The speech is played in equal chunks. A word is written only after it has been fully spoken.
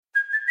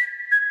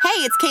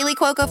Hey, it's Kaylee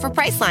Cuoco for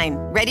Priceline.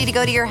 Ready to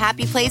go to your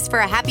happy place for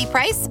a happy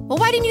price? Well,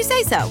 why didn't you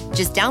say so?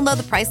 Just download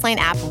the Priceline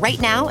app right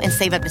now and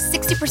save up to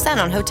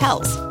 60% on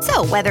hotels.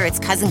 So whether it's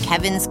Cousin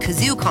Kevin's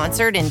Kazoo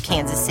Concert in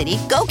Kansas City,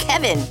 go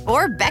Kevin,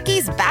 or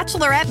Becky's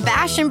Bachelorette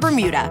Bash in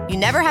Bermuda, you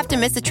never have to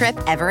miss a trip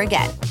ever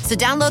again. So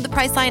download the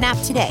Priceline app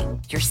today.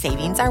 Your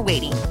savings are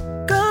waiting.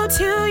 Go to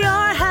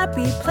your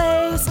happy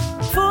place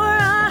for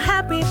a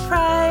happy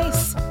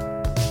price.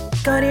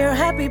 Go to your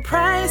happy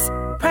price,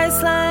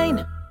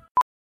 Priceline.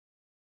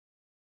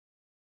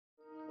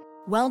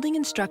 Welding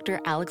instructor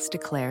Alex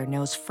DeClaire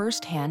knows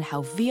firsthand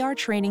how VR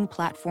training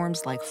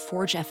platforms like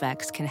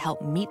ForgeFX can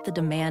help meet the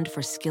demand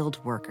for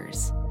skilled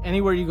workers.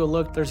 Anywhere you go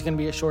look, there's going to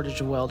be a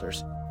shortage of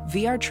welders.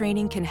 VR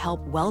training can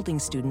help welding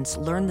students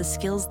learn the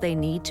skills they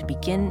need to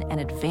begin and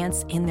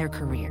advance in their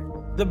career.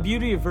 The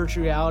beauty of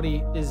virtual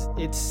reality is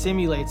it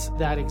simulates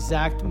that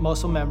exact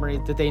muscle memory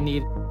that they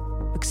need.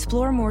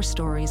 Explore more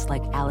stories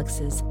like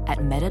Alex's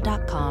at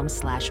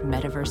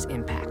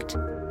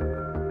meta.com/metaverseimpact.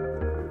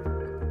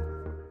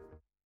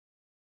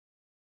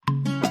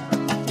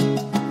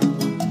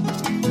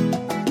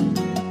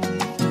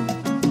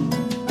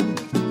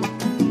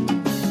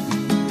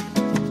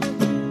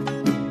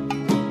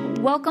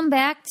 Welcome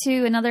back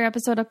to another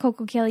episode of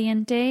Coco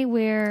Caliente,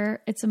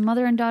 where it's a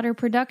mother and daughter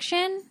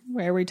production.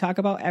 Where we talk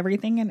about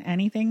everything and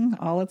anything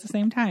all at the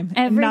same time.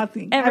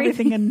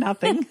 Everything and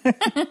nothing.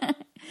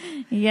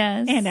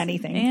 Yes. And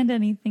anything. And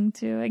anything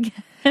too, I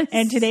guess.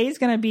 And today's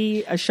going to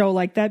be a show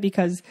like that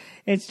because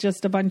it's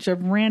just a bunch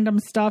of random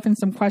stuff and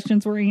some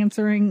questions we're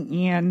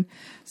answering. And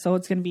so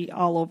it's going to be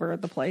all over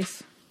the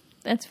place.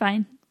 That's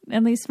fine.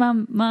 At least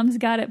mom's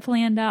got it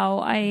planned out.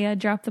 I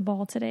dropped the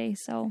ball today,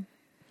 so...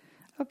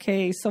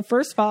 Okay, so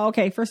first of all, a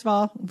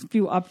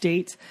few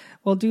updates.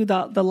 We'll do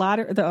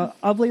the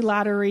Ugly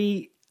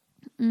Lottery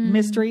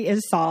mystery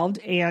is solved,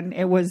 and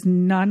it was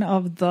none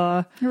of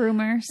the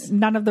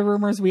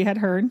rumors we had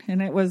heard,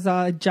 and it was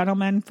a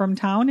gentleman from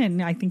town,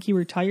 and I think he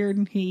retired,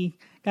 and he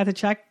got the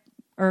check,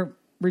 or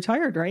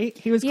retired, right?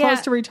 He was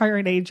close to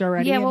retiring age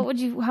already. Yeah,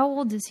 how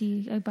old is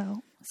he? About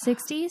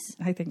 60s?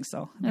 I think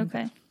so.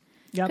 Okay.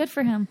 Yep. Good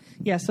for him.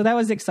 Yeah, so that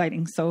was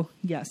exciting. So,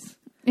 yes.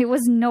 It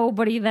was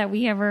nobody that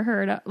we ever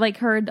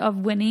heard of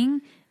winning.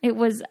 It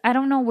was, I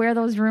don't know where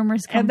those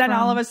rumors come from. And then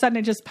all of a sudden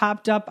it just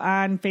popped up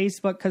on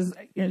Facebook because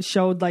it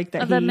showed like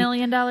that the $1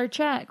 million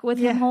check with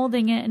him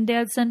holding it, and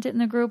Dad sent it in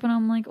the group, and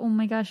I'm like, oh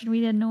my gosh,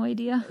 we had no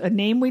idea. A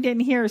name we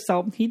didn't hear.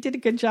 So he did a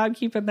good job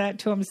keeping that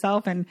to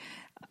himself. And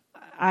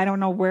I don't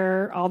know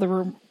where all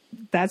the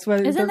that's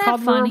what they're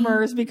called,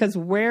 rumors, because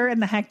where in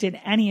the heck did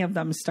any of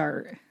them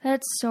start?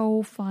 That's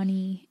so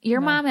funny. Your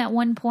mom at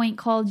one point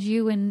called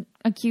you and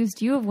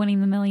accused you of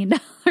winning the $1 million,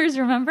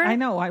 remember? I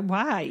know.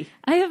 Why?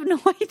 I have no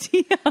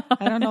idea.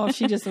 I don't know if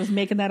she just was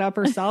making that up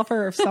herself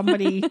or if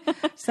somebody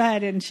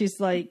said, and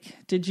she's like,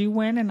 did you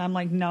win? And I'm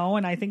like, no.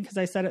 And I think because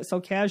I said it so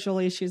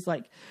casually, she's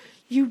like,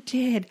 you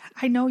did.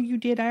 I know you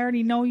did. I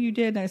already know you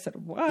did. And I said,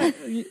 what?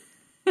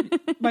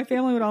 My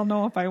family would all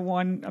know if I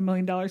won $1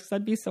 million because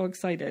I'd be so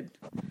excited.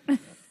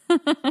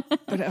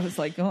 But I was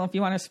like, well, if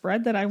you want to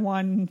spread that I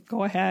won,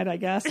 go ahead, I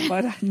guess.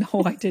 But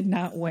no, I did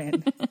not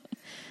win.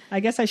 I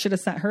guess I should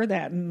have sent her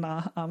that in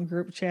the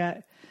group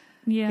chat,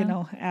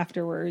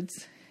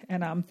 afterwards.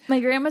 And my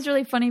grandma's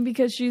really funny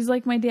because she's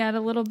like my dad a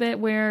little bit,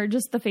 where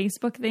just the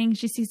Facebook thing,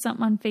 she sees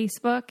something on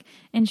Facebook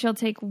and she'll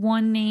take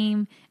one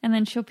name and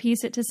then she'll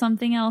piece it to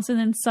something else, and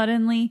then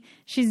suddenly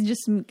she's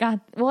just I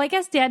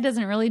guess Dad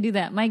doesn't really do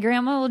that. My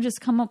grandma will just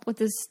come up with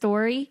this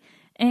story,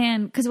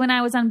 and because when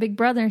I was on Big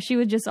Brother, she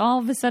would just all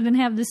of a sudden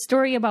have this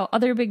story about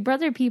other Big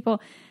Brother people.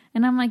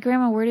 And I'm like,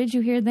 Grandma, where did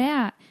you hear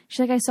that? She's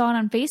like, I saw it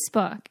on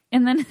Facebook.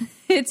 And then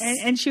it's...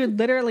 And she would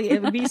literally,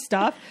 it would be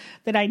stuff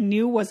that I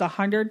knew was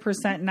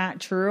 100% not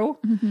true.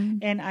 Mm-hmm.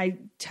 And I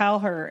tell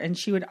her, and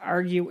she would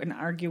argue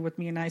with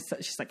me. And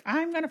she's like,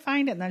 I'm going to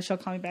find it. And then she'll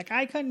call me back.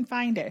 I couldn't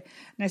find it.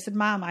 And I said,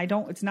 Mom,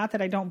 it's not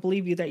that I don't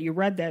believe you that you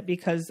read that,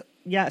 because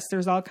yes,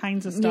 there's all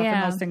kinds of stuff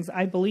in those things.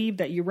 I believe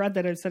that you read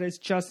that. I said, it's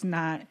just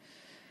not...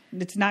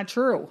 It's not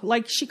true.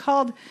 Like she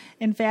called,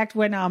 in fact,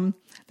 when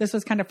this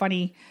was kind of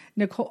funny.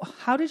 Nicole,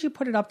 how did you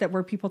put it up that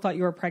where people thought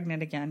you were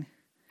pregnant again?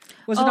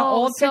 Was it an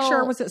old picture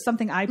or was it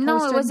something I posted?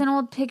 No, it was an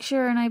old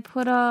picture, and I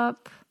put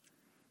up.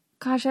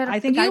 Gosh,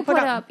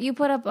 you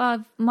put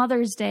up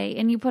Mother's Day,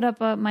 and you put up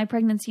my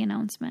pregnancy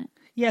announcement.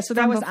 Yeah, so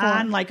that was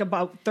on like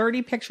about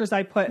 30 pictures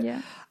I put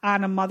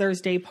on a Mother's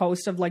Day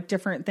post of like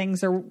different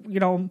things or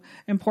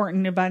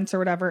important events or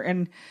whatever,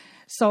 and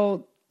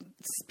so.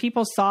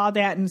 People saw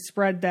that and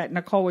spread that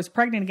Nicole was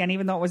pregnant again,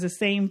 even though it was the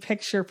same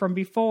picture from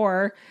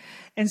before.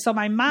 And so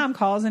my mom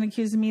calls and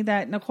accuses me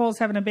that Nicole's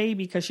having a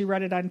baby because she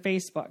read it on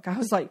Facebook. I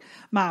was like,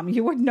 Mom,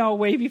 you would know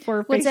way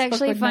before Facebook. What's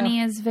actually funny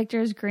is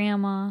Victor's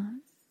grandma,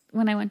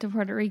 when I went to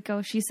Puerto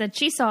Rico, she said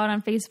she saw it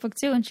on Facebook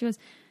too. And she was,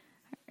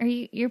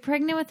 you're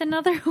pregnant with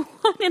another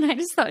one? And I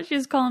just thought she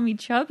was calling me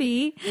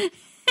chubby.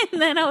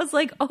 And then I was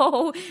like,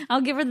 oh,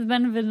 I'll give her the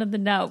benefit of the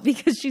doubt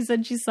because she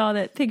said she saw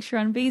that picture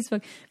on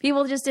Facebook.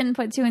 People just didn't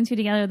put two and two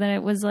together that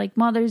it was like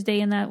Mother's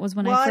Day, and that was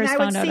when I first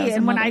found out I was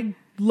a mother. And when I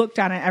looked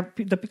on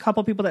it. The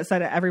couple people that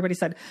said it, everybody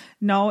said,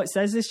 no, it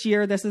says this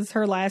year. This is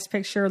her last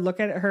picture. Look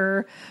at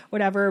her,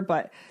 whatever.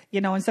 But,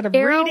 instead of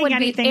reading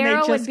anything,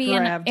 they just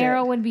grabbed it.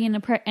 Arrow would be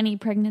in any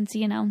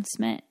pregnancy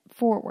announcement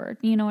forward.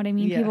 You know what I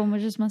mean? Yeah. People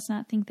just must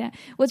not think that.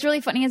 What's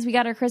really funny is we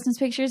got our Christmas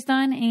pictures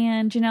done,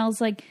 and Janelle's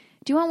like,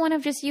 do you want one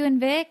of just you and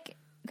Vic?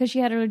 Because she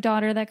had her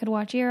daughter that could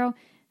watch Arrow.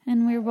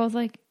 And we were both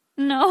like,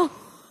 no.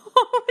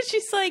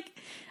 She's like,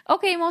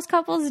 okay, most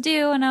couples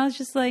do. And I was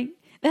just like,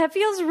 that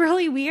feels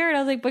really weird. I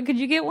was like, but could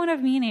you get one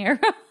of me and Arrow?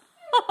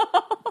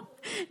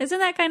 Isn't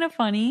that kind of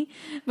funny?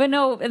 But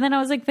no. And then I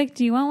was like, Vic,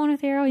 do you want one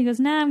with Arrow? He goes,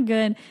 nah, I'm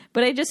good.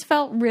 But I just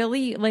felt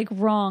really like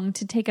wrong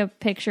to take a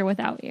picture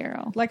without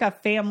Arrow. Like a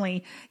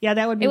family. Yeah,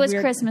 that would be weird. It was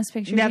weird. Christmas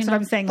pictures. That's what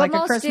I'm saying. But like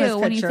most a Christmas do, picture.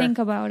 when you think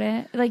about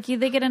it. Like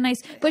they get a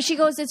nice, but she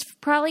goes, it's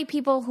probably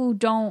people who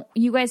don't,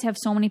 you guys have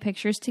so many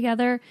pictures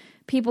together.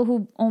 People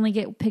who only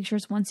get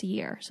pictures once a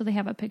year. So they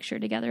have a picture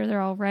together.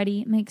 They're all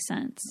ready. It makes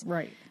sense.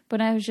 Right.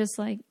 But I was just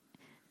like,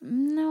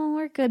 no,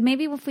 we're good.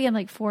 Maybe if we had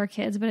like 4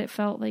 kids, but it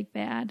felt like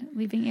bad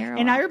leaving Arrow.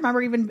 And out. I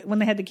remember even when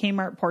they had the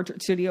Kmart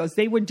portrait studios,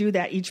 they would do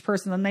that each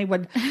person. And they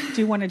would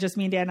do one of just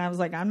me and Dad. And I was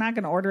like, I'm not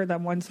going to order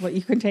them ones, but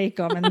you can take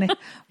them. And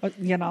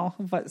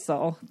but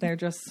so they're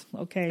just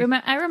okay.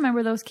 I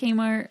remember those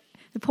Kmart.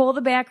 They pull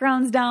the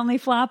backgrounds down, they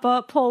flop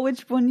up, pull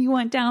which one you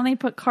want down. They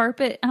put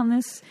carpet on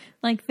this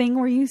like thing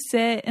where you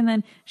sit and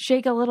then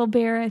shake a little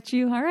bear at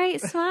you. All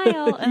right,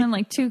 smile. And then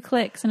like 2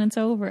 clicks and it's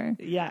over.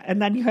 Yeah. And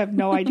then you have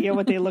no idea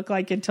what they look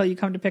like until you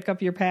come to pick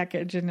up your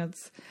package and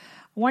it's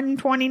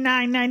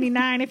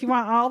 $129.99 if you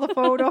want all the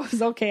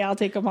photos. Okay, I'll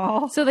take them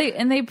all. So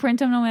they print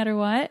them no matter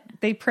what?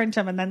 They print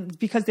them and then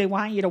because they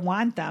want you to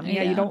want them.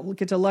 Yeah. You don't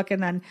get to look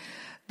and then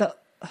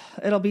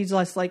it'll be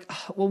just like,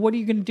 well, what are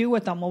you going to do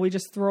with them? Well, we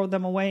just throw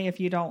them away if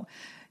you don't,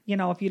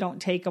 if you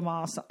don't take them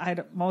all. So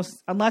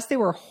unless they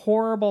were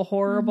horrible,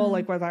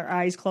 like with our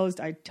eyes closed,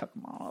 I took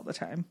them all the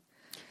time.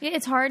 Yeah,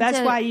 it's hard.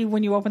 That's why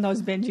when you open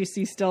those bins, you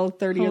see still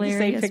 30 of the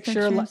same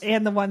picture pictures.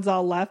 And the ones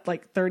all left,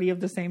 like 30 of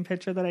the same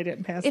picture that I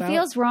didn't pass out. It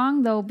feels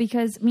wrong though,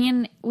 because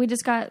we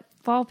just got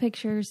fall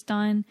pictures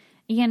done.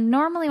 Again,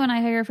 normally when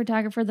I hire a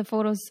photographer, the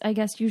photos, I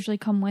guess, usually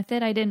come with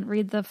it. I didn't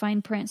read the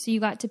fine print. So you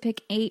got to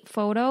pick 8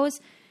 photos.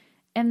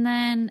 And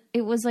then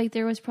it was like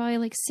there was probably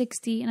like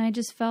 60, and I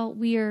just felt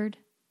weird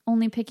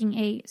only picking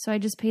 8. So I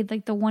just paid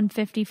like the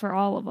 $150 for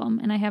all of them,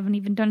 and I haven't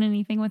even done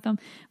anything with them.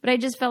 But I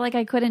just felt like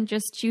I couldn't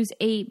just choose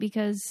 8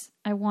 because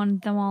I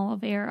wanted them all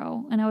of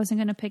Arrow, and I wasn't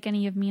going to pick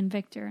any of me and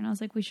Victor. And I was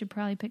like, we should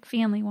probably pick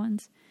family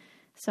ones.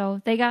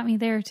 So they got me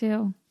there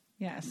too.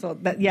 Yeah. So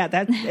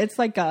it's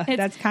like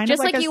that's kind of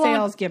like a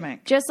sales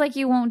gimmick. Just like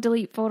you won't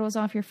delete photos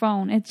off your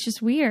phone. It's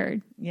just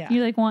weird. Yeah.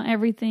 You like want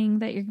everything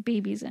that your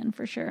baby's in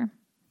for sure.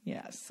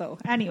 Yeah. So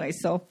anyway,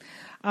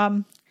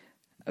 a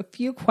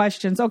few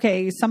questions.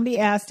 Okay. Somebody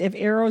asked if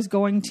Arrow's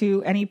going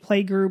to any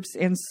play groups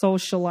and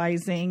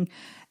socializing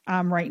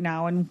right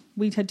now. And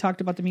we had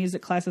talked about the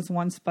music classes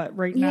once, but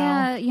right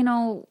now.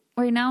 Yeah.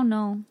 Right now,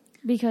 no,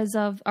 because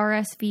of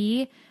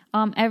RSV.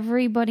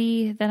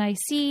 Everybody that I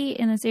see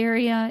in this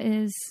area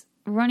is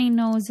runny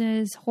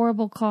noses,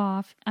 horrible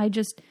cough. I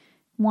just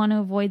want to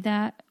avoid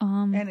that.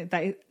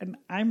 And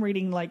I'm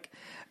reading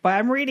but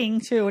I'm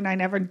reading too, and I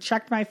never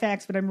checked my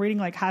facts, but I'm reading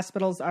like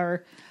hospitals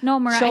are. No,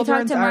 I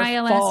talked to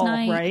Mariah last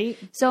night. Right?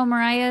 So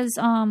Mariah's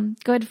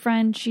good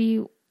friend,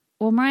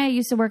 Mariah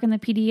used to work in the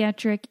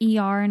pediatric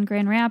ER in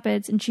Grand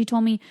Rapids, and she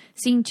told me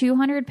seeing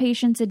 200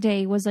 patients a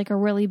day was like a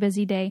really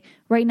busy day.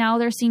 Right now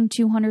they're seeing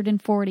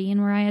 240, and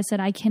Mariah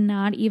said, I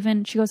cannot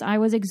even, she goes, I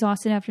was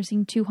exhausted after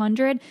seeing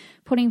 200,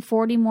 putting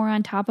 40 more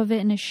on top of it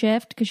in a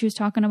shift, because she was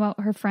talking about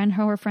her friend,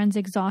 how her friend's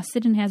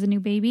exhausted and has a new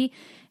baby,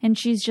 and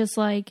she's just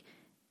like,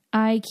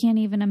 I can't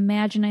even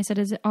imagine. I said,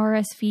 is it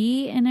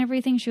RSV and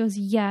everything? She goes,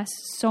 yes,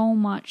 so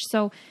much.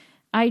 So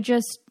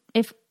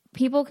if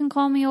people can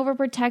call me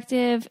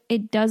overprotective,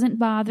 it doesn't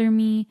bother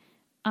me.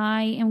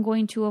 I am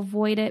going to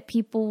avoid it.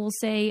 People will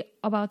say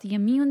about the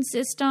immune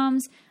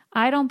systems.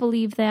 I don't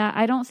believe that.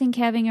 I don't think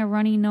having a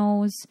runny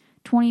nose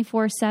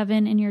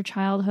 24/7 in your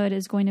childhood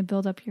is going to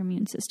build up your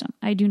immune system.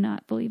 I do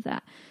not believe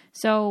that.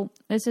 So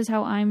this is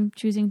how I'm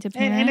choosing to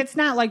parent. And it's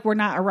not like we're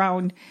not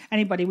around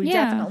anybody.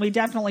 He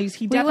definitely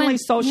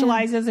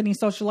socializes, and he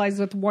socializes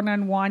with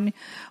one-on-one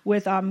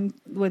with other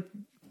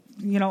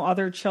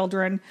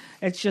children.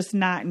 It's just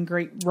not in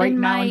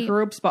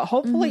groups, but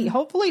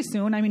hopefully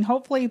soon. I mean,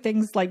 hopefully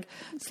things like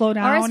slow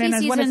down. RSV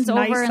and when it's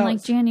over nice in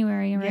like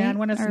January, right? Yeah, and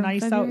when it's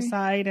nice February.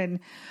 Outside and,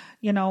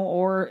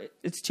 or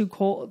it's too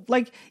cold.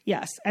 Like,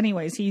 yes.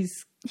 Anyways, he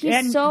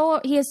has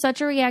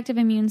such a reactive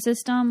immune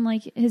system.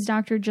 Like his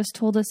doctor just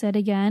told us it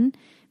again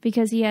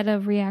because he had a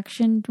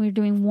reaction. We were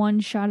doing one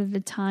shot at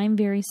a time,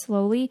 very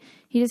slowly.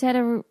 He just had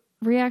a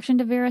reaction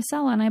to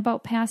varicella, and I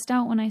about passed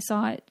out when I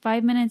saw it.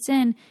 5 minutes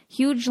in,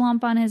 huge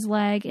lump on his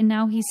leg, and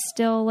now he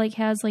still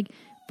has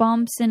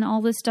bumps and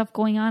all this stuff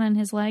going on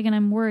his leg, and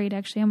I'm worried.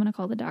 Actually, I'm going to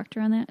call the doctor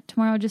on that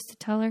tomorrow just to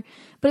tell her.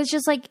 But it's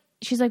just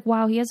she's like,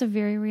 wow, he has a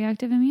very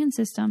reactive immune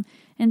system.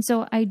 And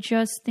so I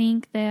just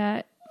think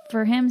that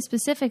for him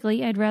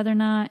specifically, I'd rather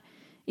not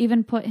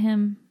even put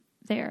him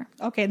there.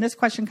 Okay, and this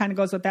question kind of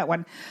goes with that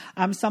one.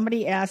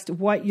 Somebody asked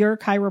what your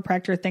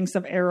chiropractor thinks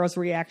of Arrow's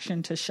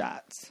reaction to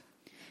shots.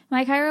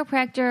 My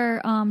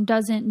chiropractor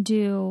doesn't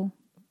do,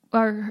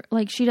 or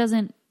like she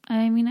doesn't,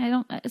 I mean,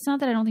 it's not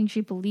that I don't think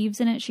she believes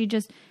in it. She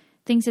just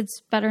thinks it's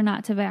better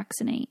not to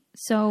vaccinate.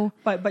 So,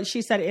 but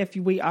she said if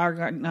we are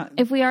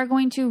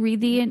going to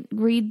read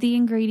the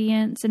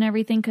ingredients and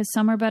everything, because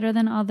some are better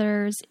than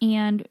others,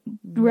 and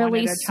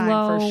really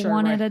slow,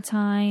 one at a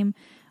time.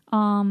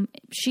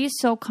 She's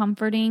so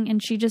comforting,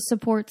 and she just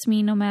supports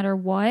me no matter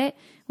what,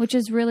 which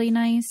is really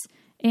nice.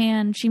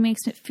 And she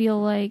makes it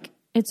feel like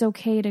it's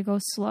okay to go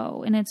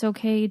slow, and it's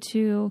okay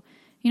to,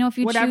 if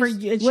you whatever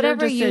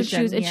you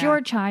choose, it's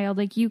your child.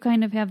 Like, you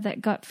kind of have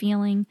that gut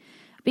feeling.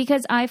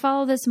 Because I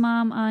follow this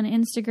mom on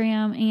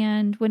Instagram,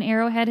 and when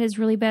Arrow had his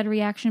really bad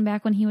reaction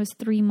back when he was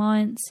 3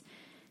 months,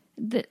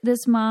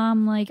 this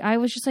mom, like, I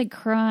was just like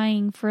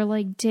crying for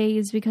like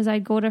days because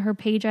I'd go to her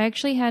page. I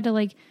actually had to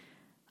like,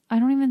 I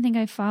don't even think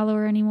I follow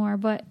her anymore,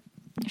 but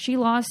she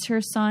lost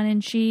her son,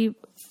 and she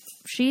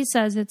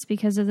says it's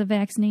because of the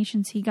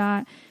vaccinations he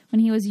got when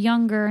he was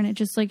younger, and it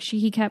just like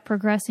he kept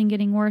progressing,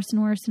 getting worse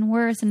and worse and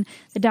worse, and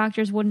the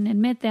doctors wouldn't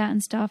admit that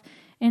and stuff.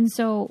 And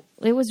so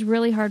it was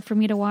really hard for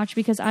me to watch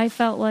because I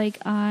felt like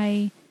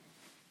I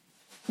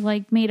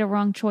made a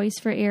wrong choice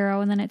for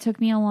Arrow, and then it took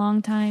me a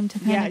long time to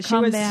kind of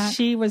come back.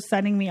 She was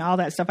sending me all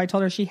that stuff. I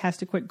told her she has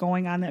to quit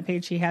going on that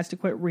page. She has to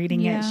quit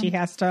reading it. She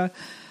has to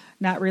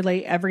not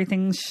relate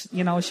everything.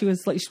 She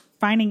was like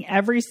finding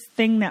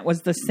everything that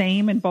was the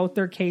same in both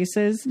their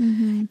cases.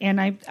 Mm-hmm. And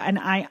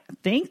I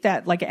think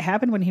that like it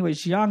happened when he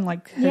was young,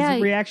 like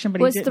his reaction, but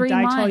he didn't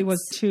die till he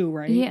was 2,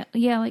 right?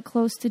 Yeah, like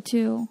close to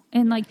 2.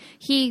 And like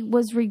he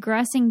was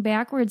regressing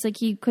backwards. Like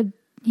he could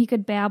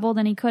babble,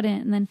 then he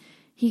couldn't, and then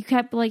he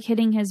kept like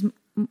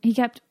he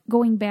kept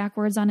going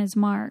backwards on his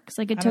marks.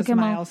 Like it took him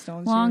a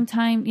long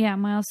time. Yeah,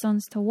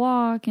 milestones to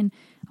walk and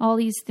all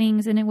these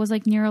things. And it was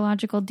like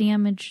neurological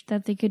damage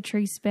that they could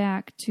trace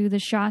back to the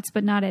shots,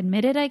 but not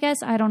admitted, I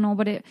guess. I don't know.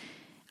 But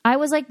I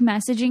was like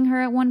messaging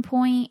her at one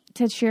point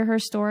to share her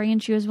story,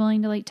 and she was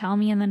willing to like tell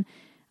me. And then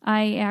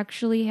I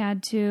actually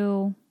had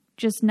to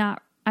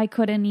I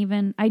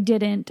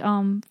didn't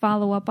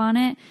follow up on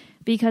it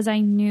because I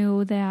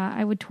knew that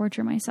I would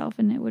torture myself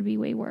and it would be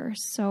way worse.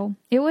 So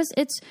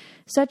it's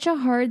such a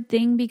hard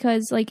thing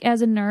because like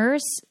as a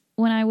nurse,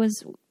 when I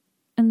was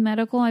in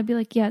medical, I'd be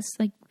like, yes,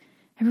 like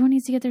everyone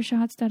needs to get their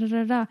shots, da, da,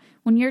 da, da.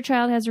 When your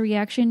child has a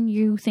reaction,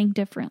 you think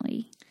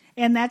differently.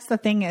 And that's the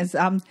thing is,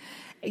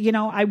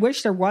 I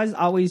wish there was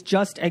always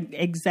just an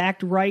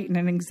exact right and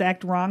an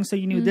exact wrong. So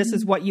you knew this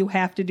is what you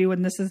have to do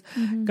and this is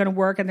going to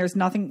work, and there's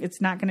nothing,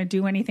 it's not going to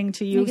do anything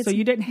to you. So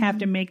you didn't have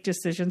to make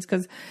decisions,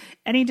 because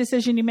any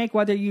decision you make,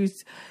 whether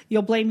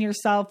you'll blame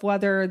yourself,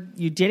 whether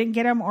you didn't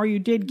get them or you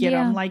did get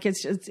them. Like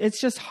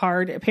it's just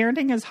hard.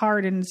 Parenting is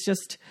hard, and it's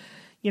just,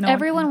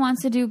 everyone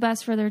wants to do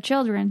best for their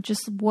children.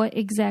 Just what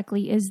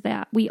exactly is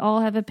that? We all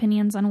have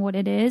opinions on what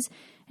it is.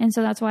 And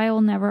so that's why I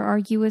will never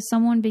argue with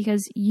someone,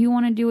 because you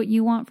want to do what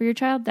you want for your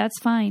child. That's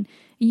fine.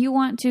 You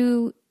want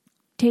to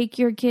take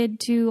your kid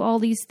to all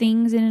these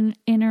things and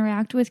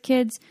interact with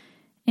kids,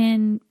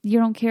 and you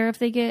don't care if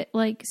they get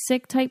like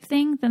sick type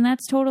thing, then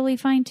that's totally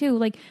fine too.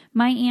 Like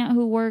my aunt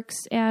who works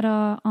at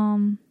a,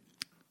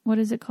 what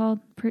is it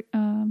called?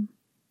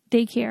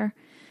 Daycare.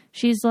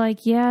 She's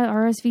like, yeah,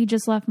 RSV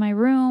just left my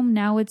room.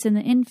 Now it's in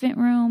the infant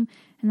room.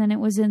 And then it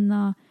was in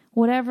the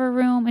whatever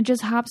room. It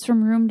just hops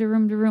from room to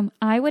room to room.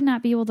 I would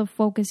not be able to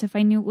focus if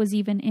I knew it was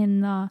even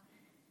in the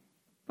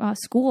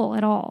school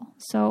at all.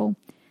 So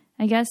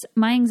I guess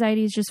my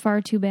anxiety is just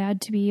far too bad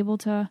to be able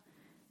to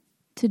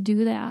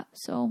do that.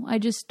 So I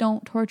just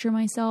don't torture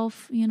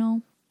myself,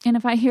 And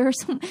if I hear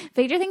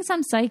Phaedra thinks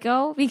I'm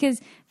psycho, because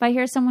if I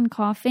hear someone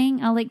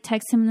coughing, I'll like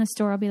text him in the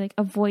store. I'll be like,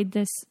 avoid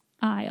this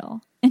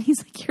aisle. And he's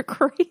like, you're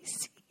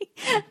crazy.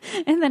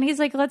 And then he's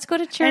like, let's go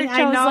to church.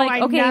 I was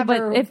like, okay,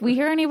 but if we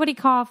hear anybody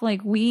cough,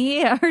 like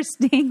we are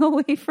staying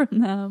away from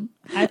them.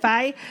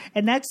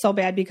 And that's so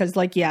bad because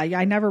like,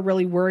 I never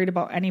really worried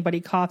about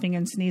anybody coughing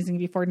and sneezing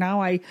before.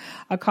 Now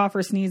a cough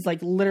or sneeze like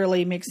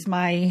literally makes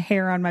my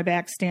hair on my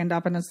back stand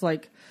up, and it's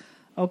like,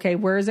 okay,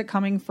 where is it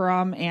coming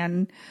from?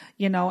 And,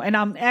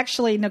 and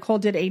actually Nicole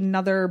did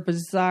another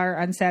bazaar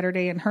on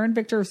Saturday, and her and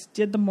Victor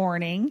did the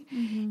morning.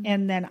 Mm-hmm.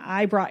 And then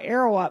I brought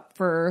Arrow up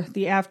for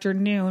the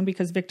afternoon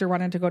because Victor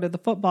wanted to go to the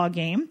football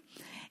game.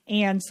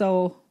 And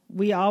so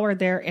we all were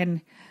there,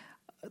 and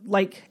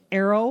like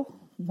Arrow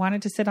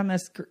wanted to sit on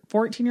this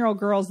 14-year-old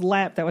girl's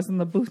lap that was in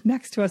the booth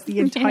next to us the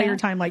entire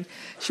time. Like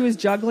she was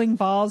juggling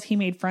balls. He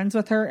made friends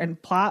with her and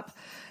plop.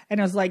 And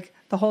it was like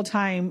the whole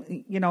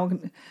time,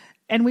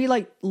 and we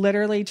like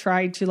literally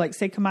tried to like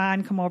say, come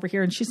on, come over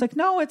here. And she's like,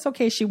 no, it's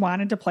okay. She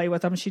wanted to play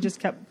with him. She just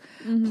kept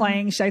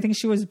playing. I think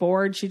she was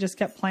bored. She just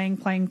kept playing.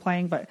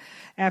 But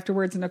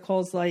afterwards,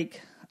 Nicole's like,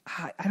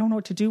 I don't know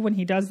what to do when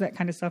he does that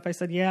kind of stuff. I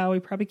said, yeah,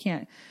 we probably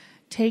can't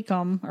take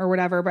them or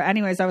whatever. But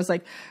anyways, I was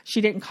like,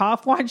 she didn't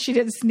cough once. She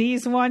didn't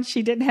sneeze once.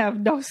 She didn't have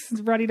no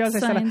runny nose.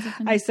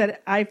 I said,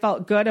 I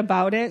felt good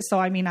about it. So,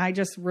 I mean, I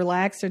just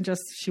relaxed and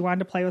she wanted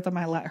to play with them.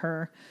 I let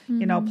her,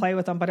 play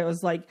with them. But it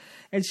was like,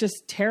 it's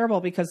just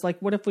terrible because like,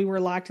 what if we were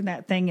locked in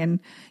that thing and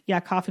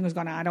coughing was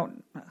going on?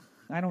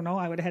 I don't know.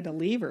 I would have had to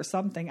leave or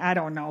something. I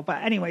don't know.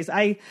 But anyways,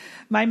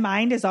 my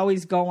mind is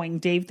always going.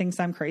 Dave thinks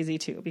I'm crazy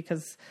too,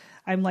 because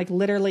I'm like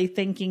literally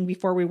thinking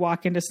before we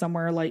walk into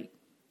somewhere like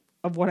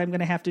of what I'm going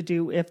to have to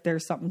do if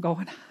there's something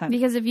going on.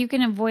 Because if you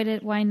can avoid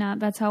it, why not?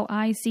 That's how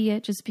I see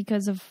it, just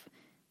because of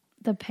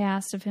the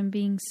past of him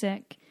being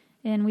sick.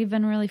 And we've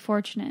been really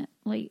fortunate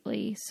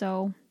lately.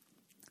 So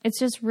it's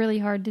just really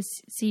hard to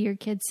see your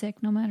kid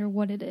sick no matter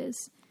what it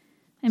is.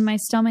 And my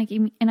stomach,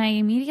 and I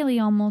immediately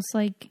almost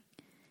like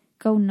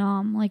go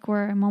numb, like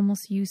where I'm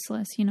almost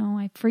useless.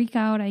 I freak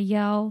out, I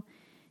yell,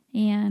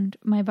 and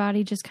my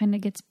body just kind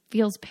of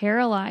feels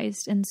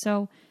paralyzed. And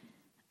so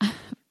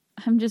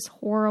I'm just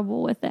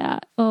horrible with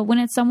that. When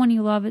it's someone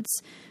you love,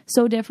 it's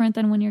so different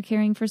than when you're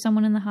caring for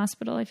someone in the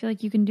hospital. I feel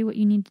like you can do what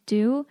you need to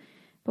do.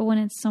 But when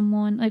it's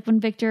someone, like when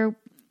Victor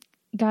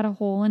got a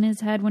hole in his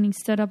head when he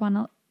stood up on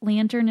a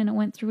lantern and it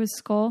went through his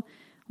skull,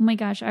 oh my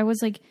gosh, I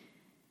was like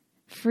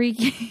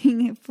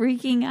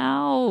freaking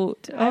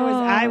out.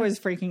 I was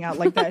freaking out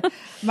like that.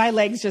 My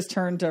legs just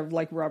turned to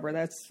like rubber.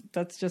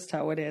 That's just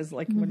how it is.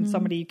 Like when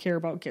somebody you care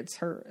about gets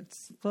hurt,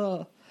 it's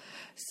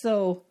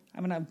So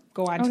I'm going to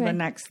go on to the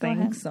next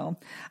thing. Ahead. So,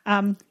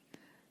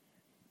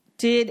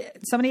 did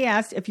somebody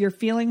asked if your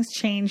feelings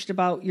changed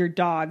about your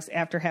dogs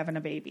after having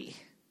a baby?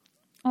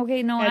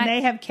 Okay, no. And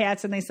they have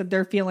cats, and they said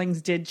their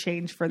feelings did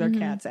change for their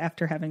cats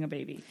after having a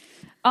baby.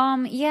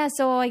 Yeah,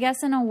 so I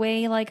guess in a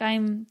way, like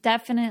I'm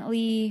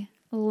definitely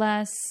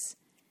less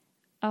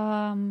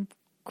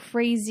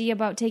crazy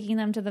about taking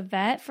them to the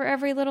vet for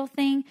every little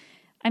thing.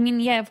 I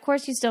mean, yeah, of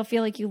course you still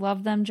feel like you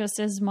love them just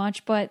as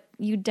much, but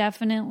you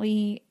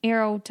definitely,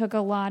 Arrow took a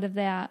lot of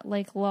that,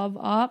 like, love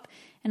up,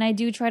 and I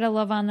do try to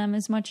love on them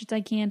as much as I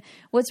can.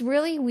 What's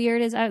really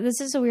weird is, this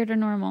is a weird or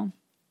normal.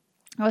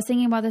 I was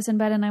thinking about this in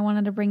bed and I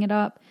wanted to bring it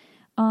up.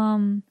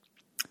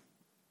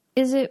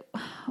 Is it,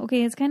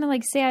 okay, it's kind of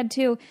like sad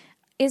too.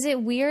 Is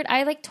it weird?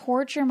 I like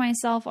torture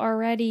myself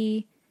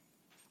already,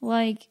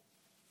 like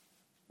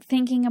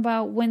thinking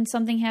about when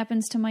something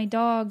happens to my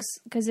dogs,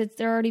 because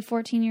they're already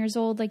 14 years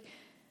old. Like,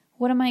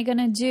 what am I going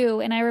to do?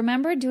 And I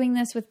remember doing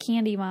this with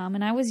Candy Mom,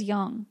 and I was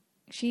young.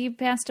 She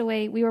passed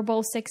away. We were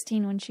both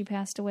 16 when she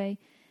passed away.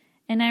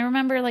 And I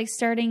remember like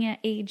starting at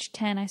age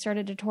 10, I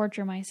started to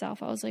torture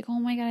myself. I was like, oh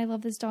my God, I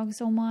love this dog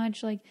so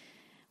much. Like,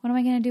 what am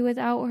I going to do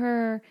without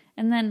her?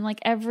 And then like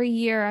every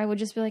year I would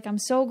just be like, I'm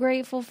so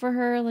grateful for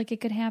her. Like it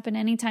could happen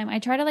anytime. I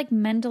try to like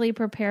mentally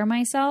prepare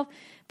myself,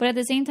 but at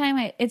the same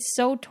time, it's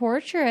so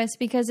torturous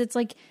because it's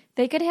like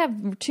they could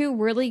have 2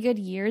 really good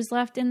years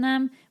left in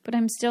them, but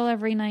I'm still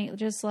every night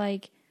just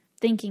like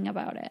thinking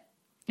about it.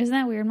 Isn't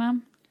that weird,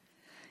 Mom?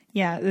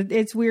 Yeah,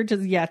 it's weird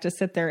to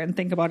sit there and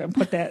think about it and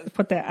put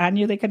that on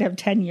you. They could have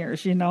 10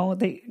 years, you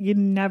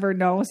never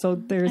know. So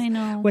there's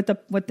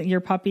with your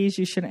puppies,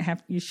 you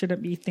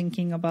shouldn't be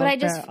thinking about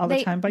that all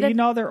the time. But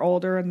they're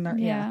older and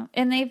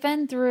and they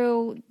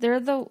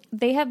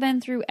have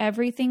been through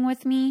everything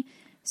with me.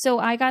 So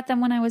I got them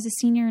when I was a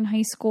senior in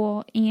high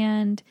school,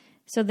 and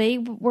so they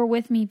were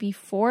with me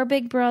before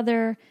Big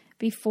Brother,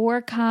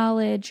 before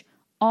college,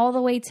 all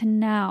the way to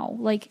now,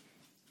 like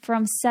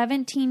from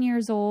 17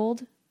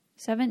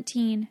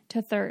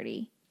 to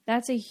 30.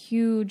 That's a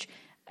huge,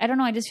 I don't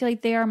know, I just feel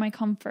like they are my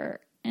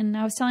comfort. And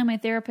I was telling my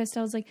therapist,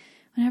 I was like,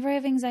 whenever I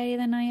have anxiety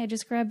that night, I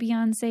just grab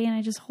Beyonce and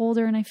I just hold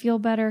her and I feel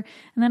better.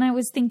 And then I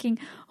was thinking,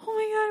 oh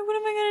my God, what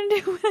am I going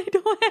to do when I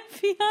don't have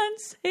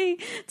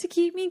Beyonce to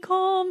keep me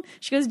calm?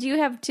 She goes, do you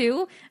have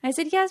 2? I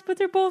said, yes, but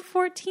they're both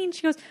 14.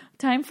 She goes,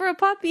 time for a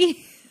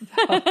puppy.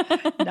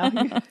 No,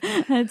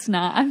 it's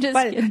not. I'm just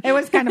kidding. It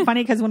was kind of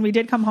funny because when we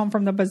did come home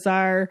from the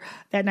bazaar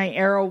that night,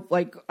 Arrow,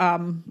 like,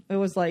 it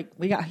was like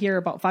we got here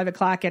about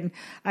 5:00 and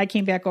I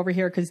came back over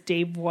here because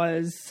Dave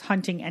was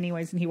hunting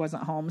anyways and he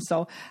wasn't home.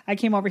 So I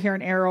came over here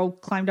and Arrow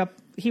climbed up.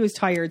 He was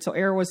tired, so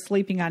Arrow was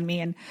sleeping on me,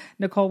 and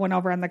Nicole went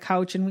over on the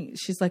couch and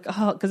she's like,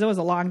 oh, because it was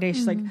a long day.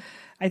 She's like,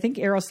 I think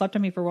Arrow slept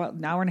on me for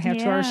an hour and a half,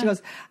 2 hours.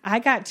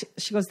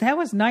 She goes, that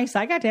was nice.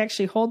 I got to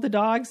actually hold the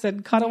dogs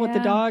and cuddle with the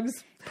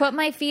dogs. Put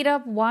my feet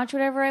up, watch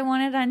whatever I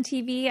wanted on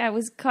TV. I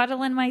was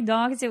cuddling my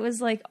dogs. It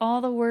was like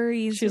all the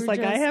worries. She's like,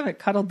 I haven't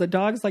cuddled the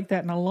dogs like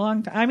that in a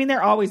long time. I mean,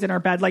 they're always in our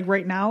bed. Like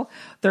right now,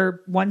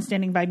 they're one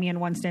standing by me and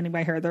one standing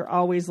by her. They're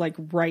always like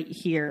right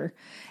here.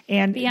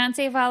 And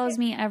Beyonce follows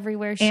me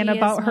everywhere. And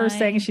about her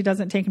saying she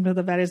doesn't take him to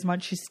the vet as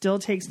much, she still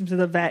takes him to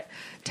the vet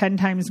 10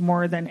 times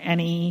more than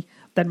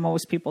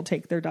most people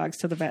take their dogs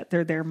to the vet.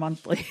 They're there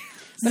monthly.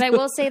 But I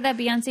will say that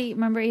Beyonce,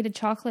 remember, ate a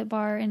chocolate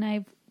bar, and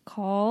I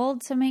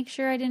called to make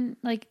sure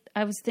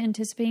I was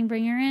anticipating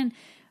bringing her in.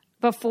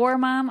 Before,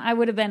 Mom, I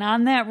would have been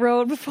on that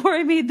road before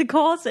I made the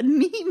call, said,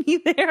 meet me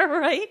there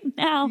right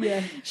now.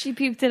 Yeah. She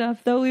puked it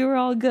up, though. We were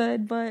all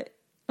good, but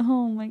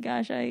oh my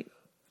gosh,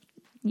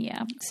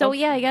 So,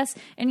 yeah, I guess,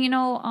 and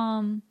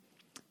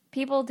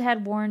people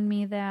had warned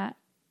me that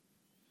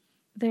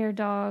their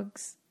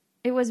dogs,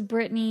 it was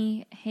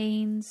Brittany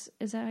Haynes,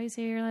 is that how you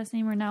say your last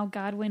name, or now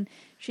Godwin?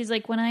 She's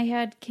like, when I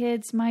had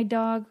kids, my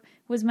dog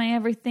was my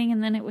everything,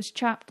 and then it was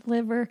chopped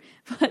liver.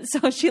 But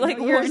so she like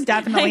yours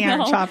definitely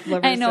aren't chopped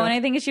liver. I know, so. and I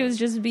think she was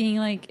just being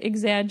like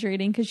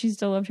exaggerating because she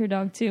still loved her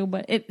dog too.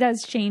 But it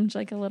does change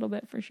like a little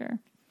bit for sure.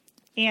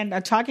 And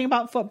talking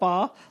about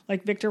football,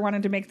 like Victor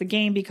wanted to make the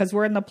game because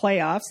we're in the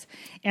playoffs,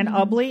 and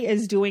Ubley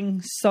is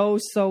doing so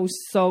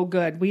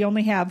good. We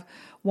only have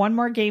one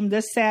more game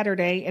this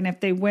Saturday, and if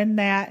they win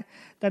that,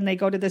 then they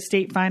go to the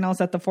state finals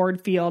at the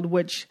Ford Field,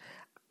 which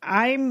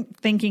I'm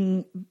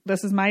thinking,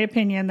 this is my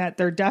opinion, that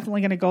they're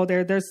definitely going to go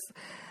there. This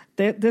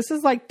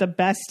is like the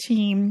best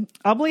team.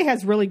 Ubley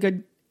has really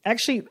good,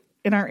 actually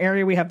in our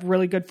area we have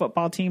really good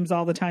football teams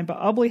all the time, but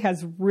Ubley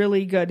has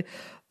really good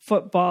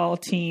football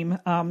team.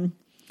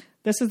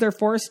 This is their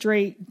 4th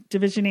straight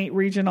Division 8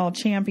 regional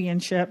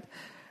championship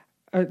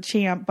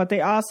champ, but they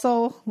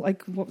also,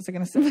 like, what was I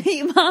going to say?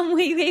 Wait, Mom,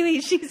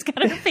 wait. She's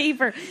got her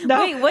paper.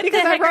 No, wait, what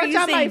because the heck I wrote are you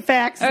down saying? my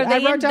facts.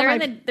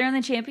 They're in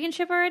the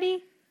championship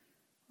already?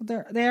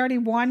 They already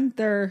won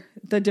the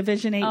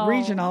Division 8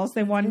 regionals.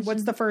 They won,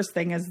 what's the first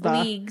thing is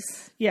the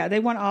leagues. Yeah, they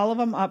won all of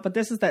them up, but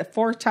this is the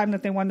 4th time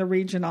that they won the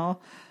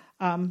regional.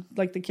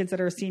 Like the kids that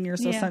are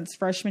seniors, so since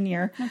freshman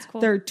year. That's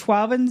cool. They're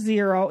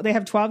 12-0. They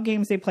have 12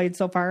 games they played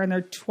so far, and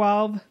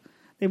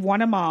they've won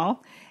them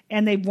all.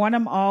 And they've won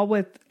them all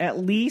with at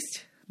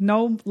least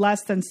no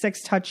less than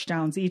 6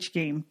 touchdowns each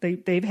game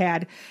they've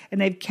had. And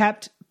they've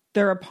kept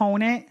their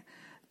opponent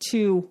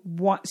to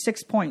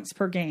 6 points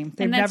per game.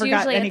 They've never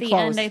got any close. And that's usually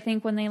at the end, I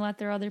think, when they let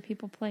their other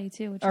people play,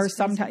 too. Or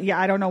sometimes,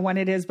 I don't know when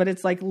it is, but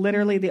it's like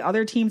literally the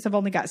other teams have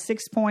only got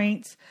 6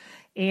 points.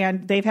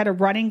 And they've had a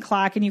running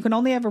clock, and you can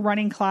only have a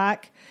running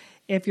clock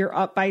if you're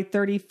up by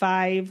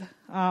 35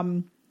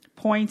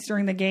 points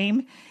during the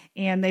game.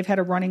 And they've had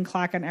a running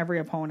clock on every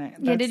opponent.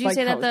 Yeah, did you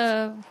say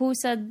that who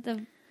said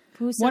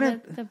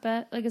the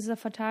bet? Like, is the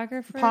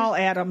photographer? Paul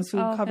Adams, who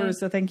covers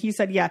the thing. He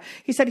said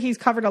he's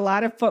covered a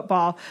lot of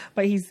football,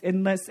 but he's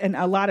in this, and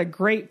a lot of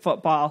great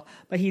football,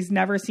 but he's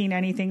never seen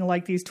anything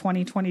like these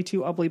 2022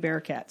 Ubley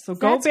Bearcats. So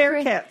go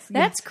Bearcats.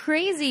 That's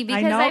crazy,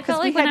 because I felt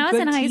like when I was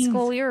in high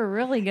school, we were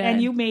really good.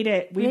 And you made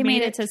it. They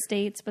made it to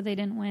states, but they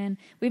didn't win.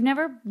 We've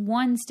never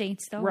won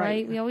states, though,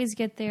 right? We always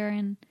get there.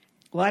 And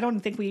well, I don't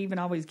think we even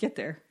always get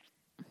there.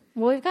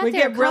 Well, we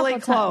get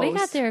really close. We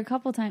got there a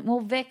couple times.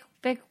 Well, Vic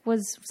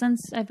was,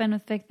 since I've been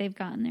with Vic, they've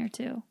gotten there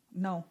too.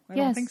 No, I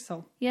don't think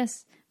so. Yes,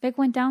 Vic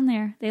went down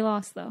there. They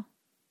lost though.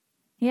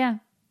 Yeah,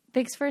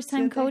 Vic's first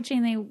time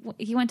coaching.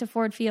 He went to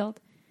Ford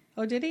Field.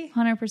 Oh, did he?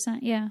 100%.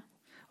 Yeah.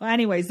 Well,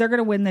 anyways, they're going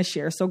to win this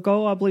year, so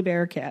go Ubley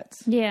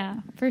Bearcats.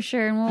 Yeah, for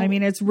sure. And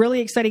it's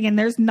really exciting, and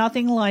there's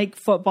nothing like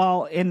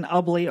football in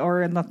Ubley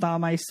or in the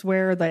Thumb. I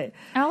swear that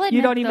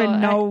you don't even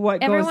know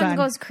what goes on. Everyone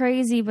goes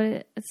crazy,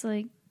 but it's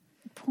like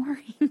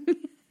boring.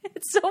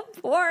 It's so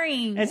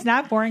boring. It's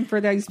not boring for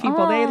these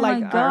people. They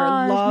love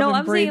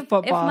and breathe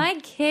football. If my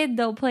kid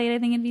though played, I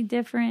think it'd be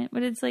different.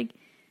 But it's like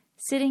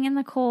sitting in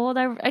the cold.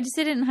 I just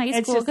did it in high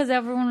school because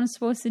everyone was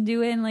supposed to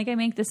do it, and like I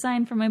make the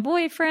sign for my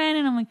boyfriend,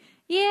 and I'm like,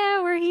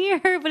 yeah, we're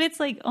here. But it's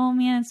like, oh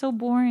man, it's so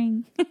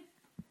boring.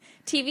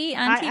 TV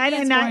on TV.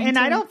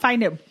 I don't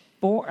find it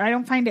I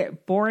don't find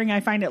it boring. I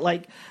find it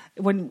like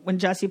when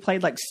Jesse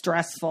played, like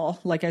stressful.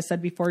 Like I said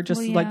before,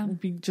 just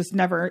just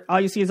never. All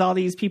you see is all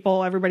these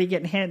people, everybody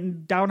getting hit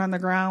and down on the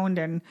ground,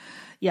 and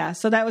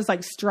so that was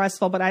like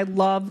stressful. But I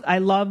love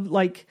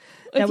like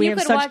that we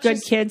have such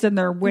good kids and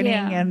they're winning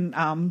and.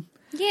 I'm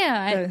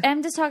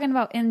just talking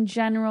about in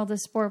general the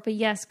sport, but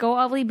yes, go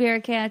Ubley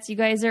Bearcats. You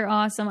guys are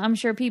awesome. I'm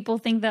sure people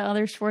think that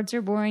other sports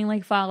are boring,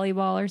 like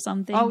volleyball or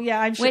something. Oh yeah,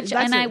 I'm sure.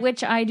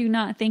 Which I do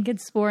not think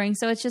it's boring.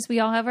 So it's just we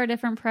all have our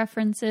different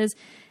preferences.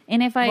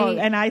 And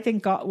I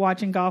think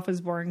watching golf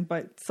is boring,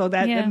 but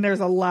and there's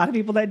a lot of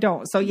people that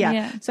don't. So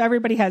so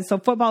everybody has. So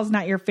football is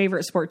not your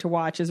favorite sport to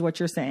watch, is what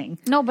you're saying.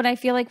 No, but I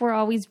feel like we're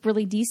always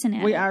really decent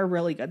at it. We are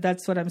really good.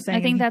 That's what I'm saying.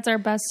 I think that's our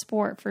best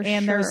sport for sure.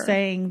 And they're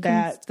saying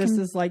that this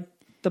is like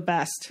the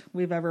best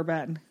we've ever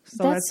been.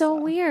 So that's so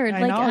weird.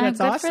 I know, that's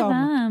good awesome. for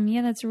them.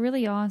 Yeah, that's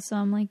really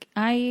awesome. Like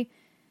they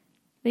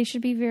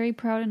should be very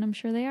proud, and I'm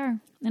sure they are.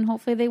 And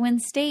hopefully they win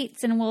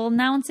states, and we'll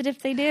announce it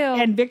if they do.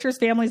 And Victor's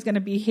family is going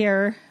to be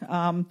here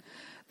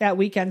that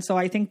weekend, so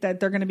I think that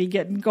they're going to be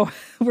they're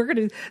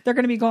going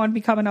to be going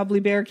becoming Ubley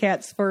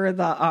Bearcats for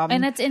the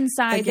and it's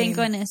inside, thank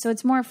goodness. So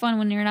it's more fun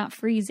when you're not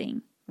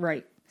freezing.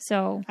 Right.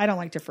 So I don't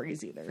like to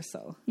freeze either.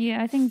 So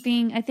yeah, I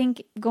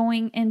think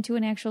going into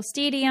an actual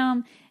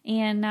stadium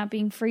and not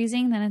being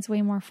freezing, then it's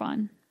way more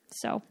fun.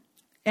 So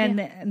and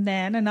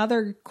then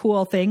another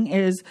cool thing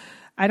is,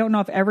 I don't know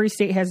if every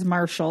state has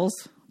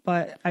marshals,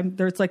 but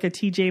there's like a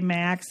TJ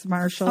Maxx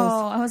Marshalls.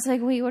 Oh, I was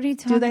like, wait, what are you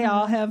talking about? Do they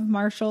all have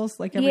marshals?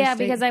 Like every state?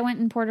 Because I went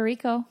in Puerto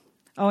Rico.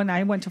 Oh, and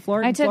I went to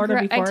Florida.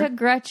 Florida before. I took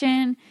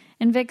Gretchen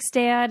and Vic's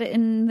dad,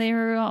 and they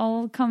were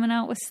all coming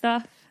out with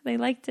stuff. They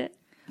liked it.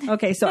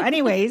 Okay, so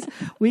anyways,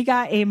 we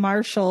got a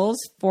Marshall's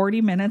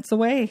 40 minutes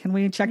away, and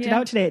we checked it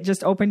out today. It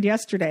just opened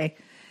yesterday.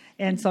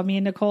 And so me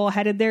and Nicole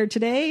headed there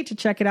today to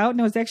check it out. And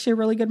it was actually a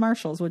really good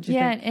Marshall's. What'd you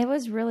think? Yeah, it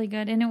was really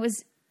good. And it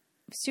was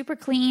super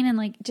clean and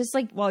like, just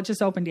like. Well, it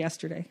just opened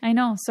yesterday. I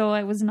know. So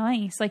it was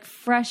nice. Like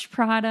fresh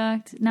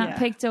product, not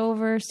picked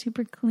over,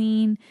 super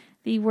clean.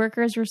 The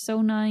workers were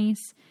so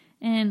nice.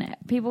 And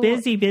people.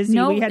 Busy.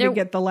 No, we had to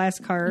get the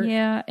last cart.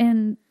 Yeah.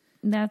 And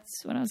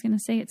that's what I was going to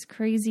say. It's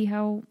crazy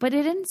how. But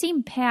it didn't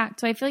seem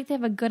packed. So I feel like they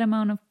have a good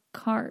amount of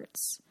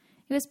carts.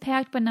 It was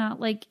packed, but not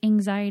like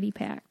anxiety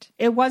packed.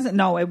 It wasn't.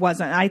 No, it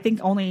wasn't. I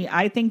think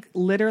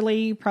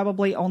literally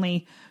probably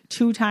only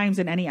 2 times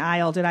in any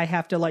aisle did I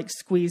have to like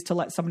squeeze to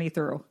let somebody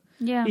through.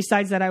 Yeah.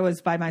 Besides that, I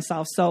was by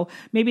myself. So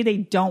maybe they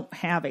don't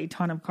have a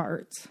ton of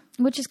carts.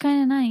 Which is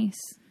kind of nice.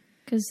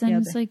 Because then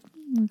it's like,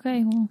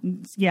 okay, well.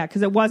 Yeah,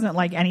 because it wasn't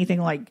like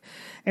anything like,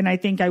 and I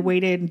think I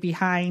waited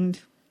behind.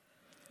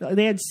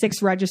 They had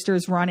 6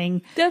 registers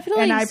running.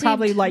 Definitely. And I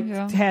probably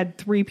had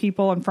 3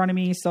 people in front of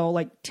me. So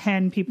like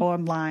 10 people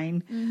in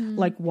line,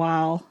 like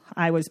while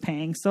I was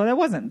paying. So that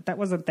wasn't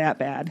that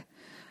bad.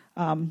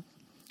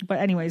 But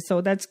anyway,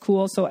 so that's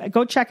cool. So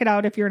go check it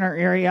out if you're in our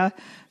area,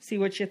 see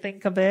what you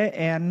think of it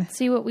and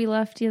see what we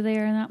left you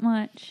there. Not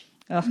much.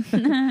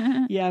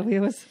 Yeah,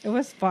 it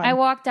was fun. I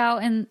walked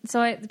out and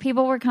so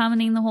people were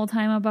commenting the whole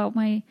time about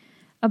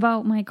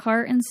my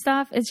cart and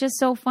stuff. It's just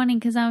so funny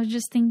because I was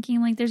just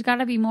thinking like there's got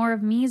to be more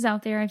of me's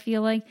out there, I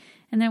feel like.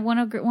 And then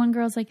one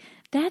girl's like,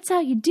 "That's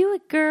how you do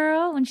it,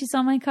 girl," when she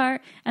saw my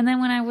cart. And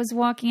then when I was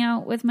walking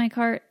out with my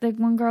cart, the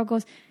one girl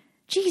goes,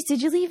 "Geez,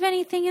 did you leave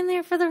anything in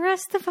there for the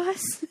rest of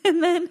us?"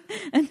 And then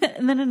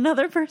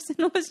another person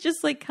was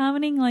just like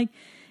commenting like,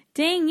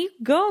 "Dang, you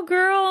go,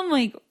 girl." I'm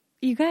like,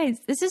 you guys,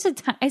 this is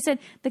I said,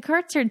 the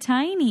carts are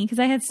tiny because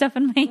I had stuff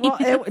in my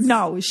hands.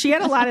 No, she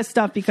had a lot of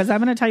stuff because I'm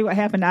going to tell you what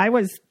happened. I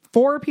was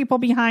 4 people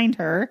behind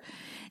her.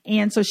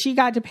 And so she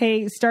got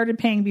to started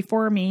paying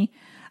before me.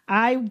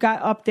 I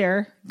got up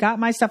there, got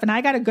my stuff, and I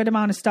got a good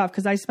amount of stuff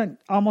because I spent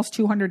almost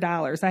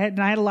 $200. I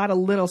had a lot of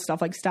little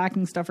stuff like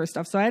stocking stuffer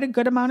stuff. So I had a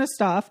good amount of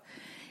stuff.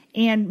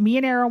 And me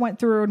and Arrow went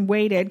through and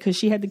waited because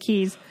she had the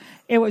keys.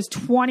 It was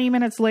 20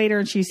 minutes later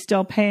and she's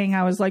still paying.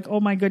 I was like, oh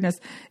my goodness.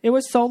 It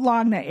was so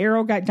long that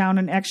Arrow got down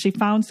and actually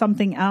found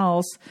something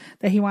else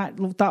that he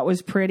thought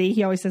was pretty.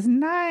 He always says,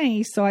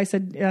 nice. So I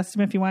asked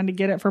him if he wanted to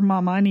get it for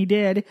Mama, and he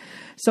did.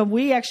 So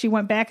we actually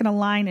went back in a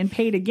line and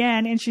paid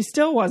again, and she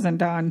still wasn't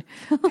done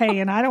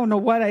paying. I don't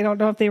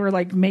know if they were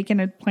like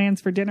making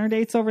plans for dinner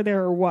dates over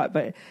there or what,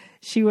 but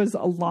she was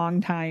a long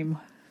time.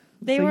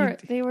 They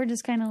were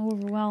just kind of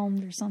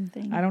overwhelmed or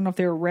something. I don't know if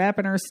they were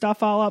wrapping her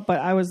stuff all up, but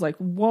I was like,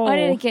 whoa. I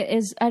didn't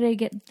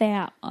get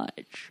that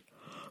much.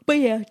 But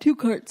yeah, 2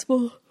 carts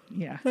full.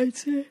 Yeah. I'd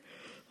say.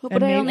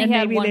 But I only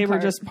had one cart. Were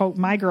just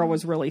my girl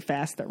was really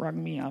fast that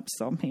rung me up,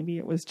 so maybe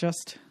it was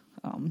just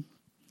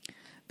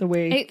the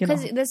way.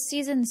 Because this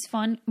season's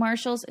fun.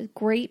 Marshall's,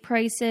 great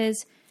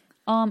prices.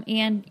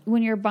 And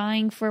when you're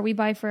we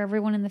buy for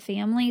everyone in the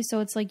family.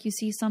 So it's like you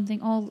see something,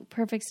 oh,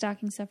 perfect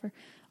stocking stuffer.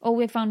 Oh,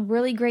 we found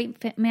really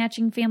great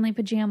matching family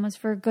pajamas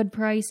for a good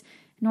price.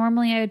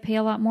 Normally I would pay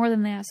a lot more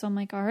than that. So I'm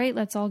like, all right,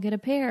 let's all get a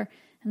pair.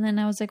 And then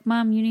I was like,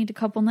 Mom, you need a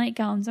couple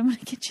nightgowns. I'm going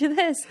to get you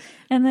this.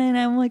 And then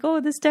I'm like,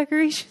 oh, this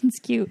decoration's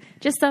cute.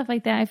 Just stuff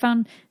like that. I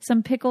found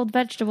some pickled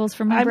vegetables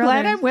for my brother.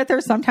 I'm glad I'm with her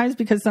sometimes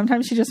because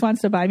sometimes she just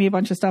wants to buy me a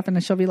bunch of stuff and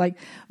then she'll be like,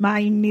 Ma,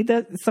 you need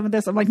some of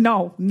this. I'm like,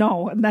 no.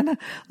 And then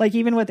like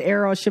even with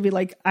Arrow, she'll be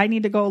like, I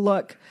need to go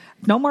look.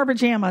 No more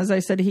pajamas. I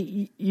said,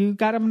 you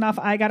got him enough.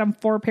 I got him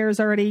 4 pairs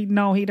already.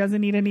 No, he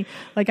doesn't need any.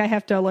 Like I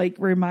have to like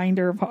remind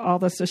her of all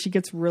this. So she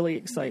gets really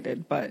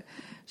excited, but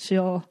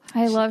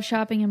I love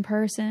shopping in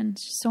person.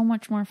 It's just so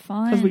much more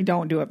fun. Because we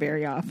don't do it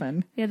very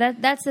often. Yeah,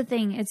 that's the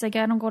thing. It's like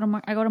I go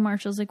to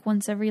Marshall's like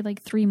once every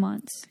like 3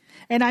 months.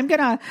 And I'm going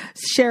to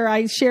share,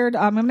 I'm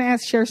going to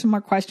share some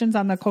more questions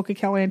on the Coca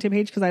Caliente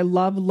page because I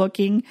love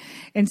looking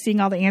and seeing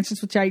all the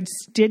answers, which I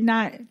did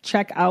not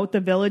check out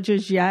the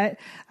villages yet.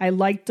 I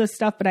like the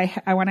stuff, but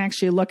I want to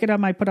actually look at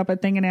them. I put up a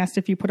thing and asked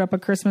if you put up a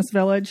Christmas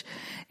village,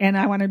 and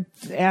I want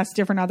to ask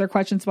different other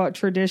questions about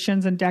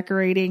traditions and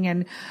decorating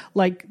and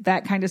like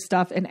that kind of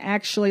stuff. And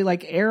actually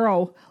like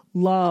Arrow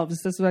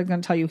this is what I'm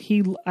going to tell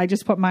you. I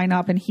just put mine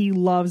up and he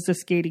loves the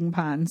skating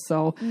pond.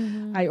 So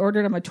I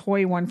ordered him a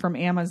toy one from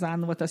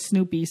Amazon with a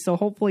Snoopy. So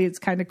hopefully it's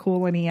kind of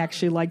cool and he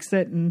actually likes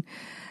it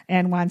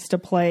and wants to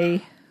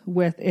play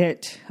with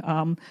it.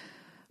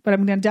 But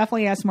I'm going to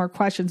definitely ask more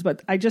questions.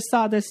 But I just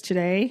saw this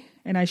today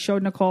and I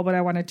showed Nicole, but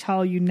I want to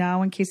tell you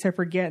now in case I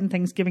forget, and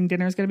Thanksgiving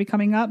dinner is going to be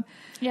coming up.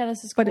 Yeah, this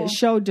is cool. But it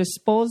showed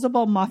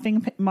disposable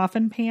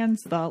muffin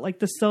pans,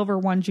 the silver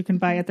ones you can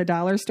buy at the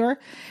dollar store.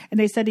 And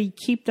they said you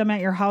keep them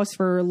at your house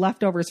for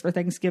leftovers for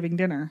Thanksgiving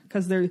dinner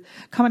because they're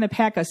coming a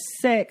pack of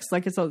 6,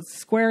 like it's a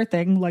square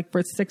thing, like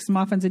for 6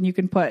 muffins. And you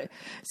can put,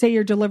 say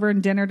you're delivering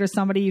dinner to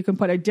somebody, you can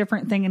put a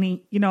different thing in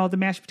the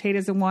mashed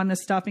potatoes in one, the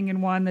stuffing in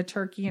one, the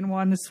turkey in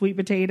one, the sweet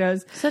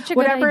potatoes. Such a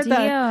good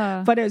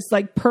idea. But it's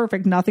like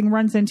perfect. Nothing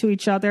runs into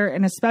each other.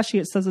 And especially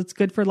it says it's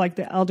good for like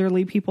the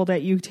elderly people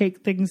that you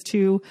take things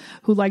to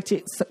who like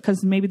to,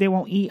 because maybe they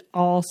won't eat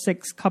all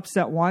 6 cups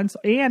at once.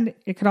 And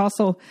it could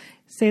also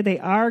say they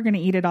are going to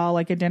eat it all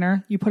like a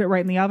dinner. You put it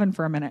right in the oven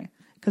for a minute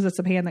because it's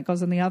a pan that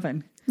goes in the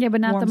oven. Yeah,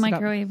 but not Warms the it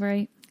up. microwave,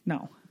 right?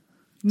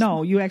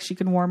 No, you actually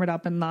can warm it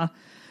up in the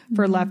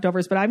for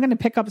leftovers, but I'm going to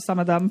pick up some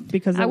of them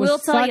because I will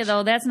tell you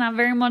though, that's not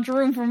very much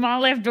room for my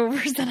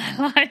leftovers that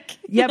I like.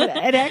 Yeah, but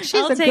it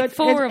actually is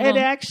it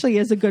actually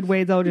is a good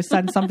way though to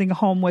send something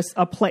home with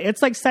a plate.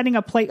 It's like sending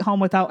a plate home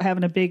without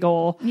having a big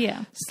old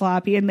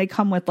sloppy, and they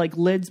come with like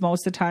lids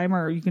most of the time,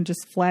 or you can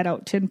just flat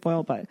out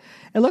tinfoil. But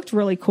it looked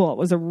really cool. It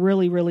was a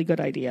really, really good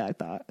idea, I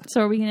thought.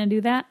 So are we going to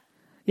do that?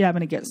 Yeah, I'm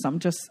going to get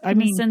some.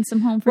 Send some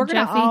home for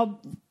Jeffy.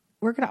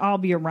 We're going to all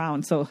be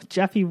around, so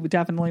Jeffy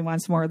definitely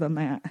wants more than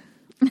that.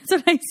 That's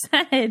what I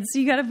said. So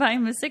you got to buy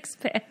him a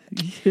 6-pack,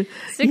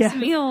 6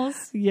 meals.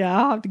 Yeah,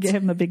 I'll have to get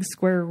him the big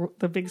square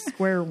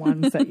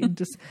ones that you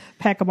just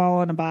pack them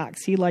all in a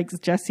box.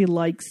 Jesse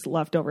likes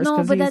leftovers.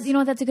 No, but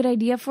that's a good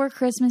idea for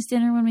Christmas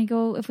dinner when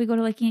if we go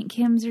to like Aunt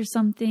Kim's or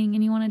something,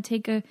 and you want to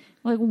take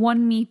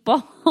one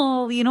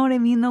meatball. You know what I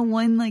mean? The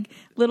one like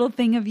little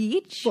thing of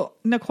each. Well,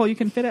 Nicole, you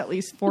can fit at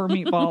least 4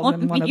 meatballs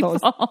in one of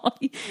those.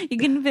 You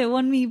can fit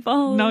 1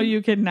 meatball. No,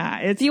 you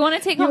cannot. Do you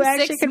want to take home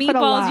 6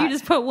 meatballs? You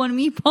just put 1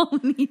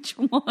 meatball in each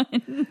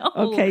one. No.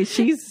 Okay,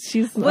 she's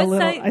a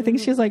little. I think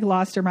she's like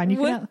lost her mind.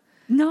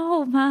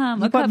 No,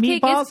 Mom. You put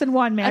meatballs in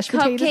one, mashed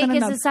potatoes in another. A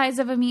cupcake is the size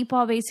of a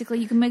meatball, basically.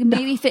 You can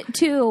maybe fit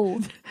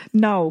 2.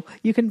 No,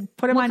 you can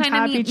put them on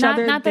top of each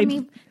other. Not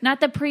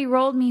the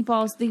pre-rolled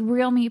meatballs, the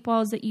real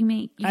meatballs that you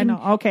make. I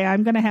know. Okay,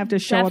 I'm going to have to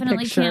show a picture.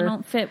 Definitely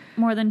can't fit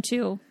more than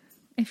 2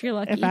 if you're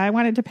lucky. If I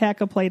wanted to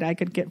pack a plate, I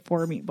could get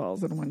 4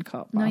 meatballs in 1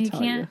 cup. No, you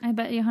can't. I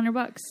bet you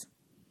 $100.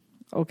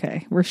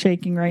 Okay, we're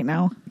shaking right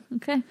now.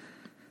 Okay.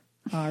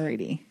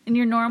 Alrighty. And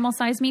your normal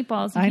size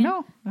meatballs. I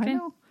know.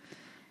 I'm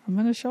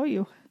going to show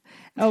you.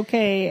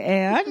 Okay,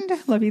 and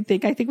let me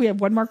think. I think we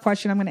have one more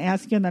question I'm going to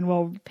ask you, and then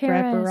we'll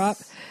wrap her up.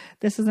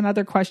 This is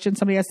another question.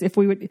 Somebody asked if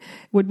would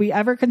we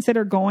ever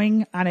consider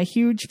going on a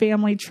huge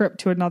family trip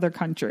to another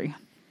country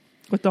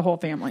with the whole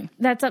family?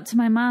 That's up to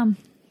my mom.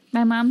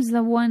 My mom's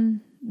the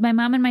one. My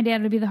mom and my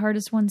dad would be the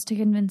hardest ones to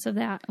convince of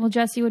that. Well,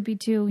 Jesse would be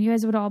too. You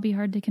guys would all be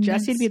hard to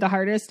convince. Jesse would be the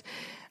hardest,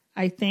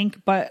 I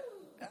think, but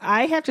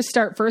I have to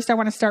start first. I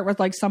want to start with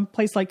like some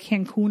place like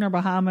Cancun or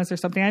Bahamas or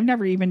something. I've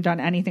never even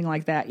done anything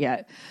like that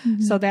yet.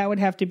 Mm-hmm. So that would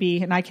have to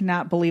be, and I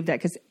cannot believe that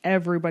because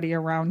everybody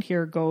around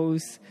here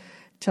goes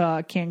to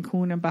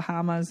Cancun and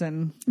Bahamas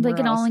and like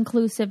an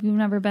all-inclusive. You've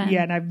never been.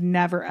 Yeah, and I've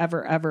never,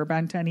 ever, ever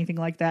been to anything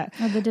like that.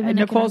 Or the Dominican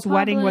Nicole's Republic.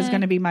 wedding was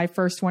going to be my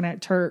first one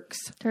at Turks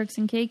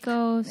and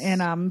Caicos.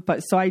 And but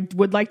so I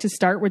would like to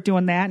start with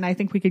doing that, and I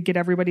think we could get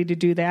everybody to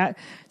do that.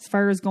 As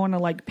far as going to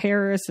like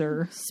Paris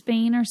or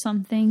Spain or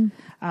something.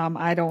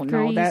 I don't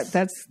know.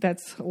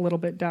 That's a little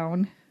bit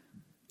down.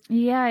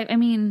 Yeah, I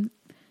mean,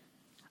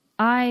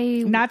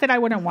 not that I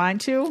wouldn't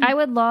want to. I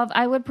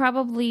would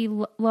probably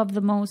love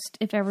the most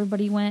if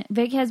everybody went.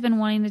 Vic has been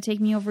wanting to take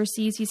me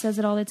overseas. He says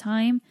it all the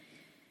time.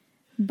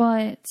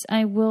 But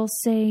I will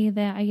say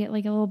that I get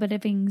like a little bit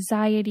of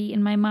anxiety,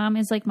 and my mom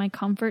is like my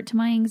comfort to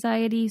my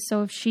anxiety.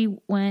 So if she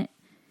went,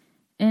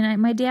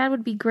 and my dad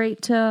would be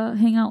great to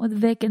hang out with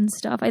Vic and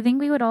stuff. I think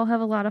we would all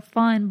have a lot of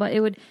fun, but it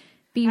would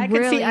be I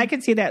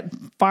could see that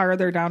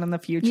farther down in the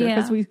future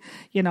because we,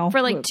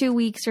 for like 2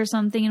 weeks or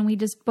something, and we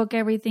just book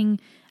everything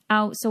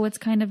out, so it's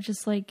kind of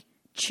just like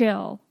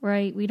chill,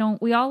 right? We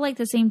all like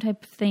the same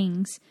type of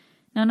things.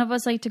 None of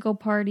us like to go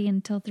party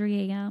until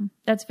 3 a.m.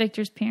 That's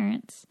Victor's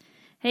parents.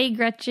 Hey,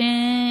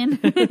 Gretchen.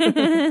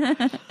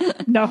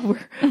 No,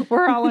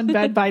 we're all in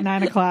bed by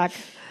 9 o'clock.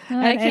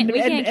 I think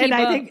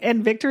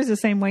Victor's the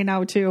same way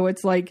now too.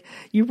 It's like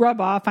you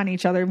rub off on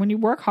each other. When you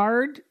work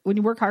hard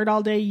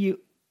all day,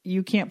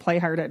 you can't play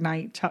hard at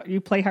night. You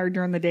play hard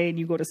during the day and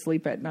you go to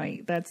sleep at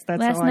night. That's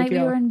Last how I feel. night we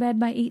were in bed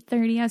by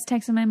 8:30. I was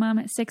texting my mom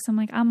at 6. I'm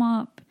like, I'm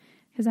up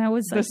because I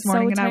was this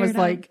morning, so and I was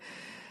like,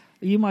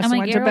 you must have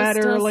went to bed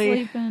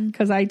early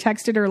because I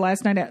texted her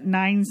last night at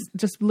 9,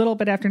 just a little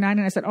bit after 9,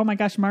 and I said, oh my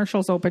gosh,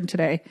 Marshall's open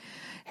today,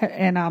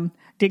 and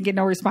didn't get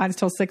no response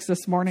till 6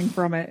 this morning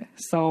from it.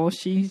 So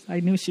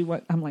I knew she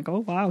went. I'm like, oh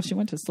wow, she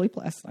went to sleep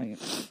last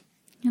night,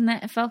 and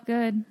that felt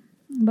good.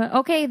 But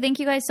okay, thank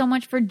you guys so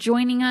much for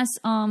joining us.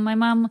 My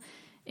mom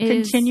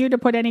continue to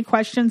put any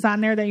questions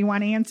on there that you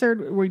want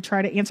answered. We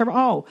try to answer.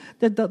 Oh,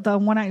 the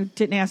one I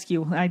didn't ask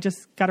you, I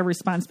just got a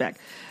response back.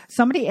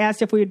 Somebody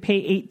asked if we would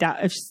pay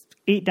 $8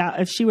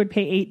 if she would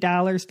pay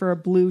 $8 for a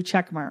blue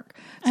check mark.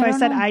 So I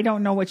said, I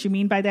don't know what you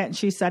mean by that, and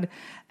she said,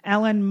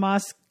 Elon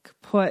Musk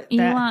put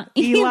that.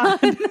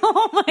 Elon.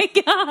 Oh my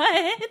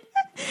God.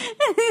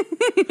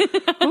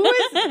 Who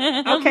is?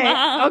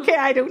 Okay.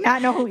 I do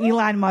not know who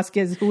Elon Musk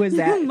is. Who is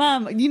that?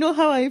 Mom, you know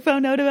how I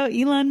found out about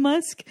Elon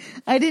Musk?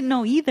 I didn't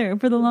know either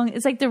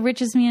it's like the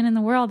richest man in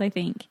the world, I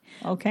think.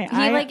 Okay.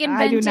 He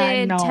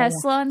invented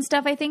Tesla and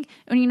stuff, I think.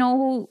 And you know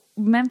who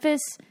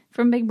Memphis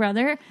from Big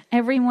Brother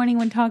every morning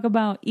would talk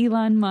about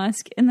Elon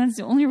Musk, and that's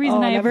the only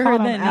reason I ever heard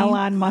that name.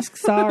 Elon Musk,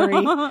 sorry.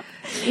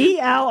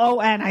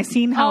 ELON. I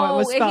seen how it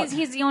was spelled.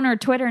 He's the owner of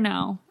Twitter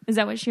now. Is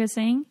that what she was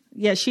saying?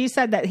 Yeah, she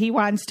said that he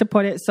wants to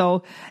put it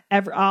so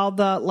all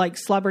the like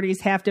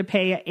celebrities have to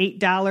pay an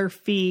 $8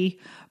 fee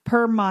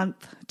per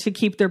month to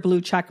keep their blue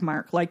check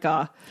mark. Like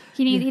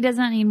he does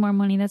not need more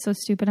money. That's so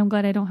stupid. I'm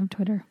glad I don't have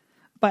Twitter.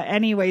 But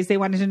anyways, they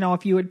wanted to know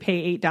if you would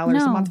pay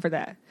 $8 a month for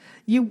that.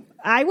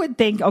 I would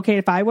think, okay,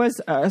 if I was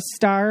a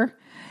star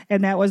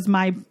and that was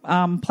my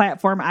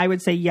platform, I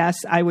would say yes,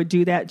 I would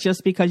do that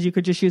just because you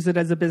could just use it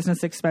as a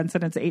business expense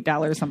and it's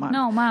 $8 a month.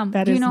 No, Mom.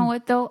 Do you know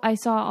what though? I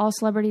saw all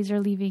celebrities are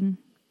leaving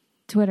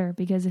Twitter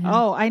because of him.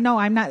 Oh, I know.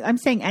 I'm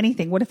saying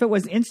anything. What if it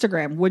was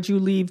Instagram? Would you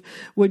leave?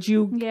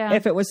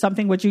 If it was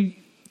something, would you?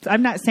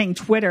 I'm not saying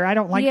Twitter. I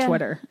don't like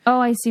Twitter. Oh,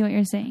 I see what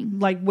you're saying.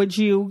 Like, would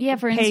you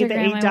for pay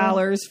Instagram, the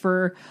 $8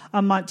 for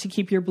a month to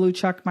keep your blue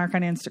check mark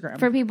on Instagram?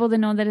 For people to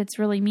know that it's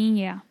really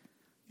me, yeah.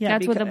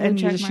 That's what the blue check mark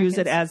is. And you just use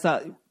it as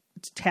a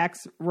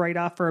tax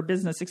write-off for a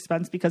business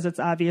expense because it's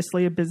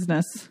obviously a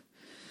business.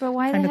 But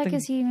why the heck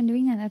is he even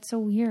doing that? That's so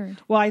weird.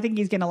 Well, I think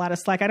he's getting a lot of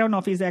slack. I don't know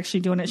if he's actually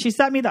doing it. She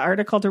sent me the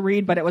article to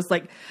read, but it was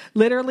like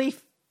literally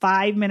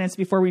 5 minutes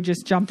before we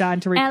just jumped on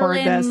to record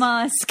this. Elon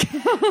Musk.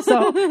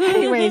 So,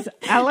 anyways,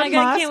 Elon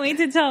Musk. I can't wait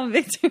to tell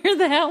Victor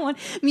that one.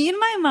 Me and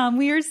my mom,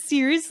 we are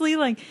seriously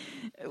like,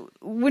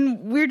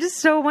 when we're just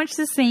so much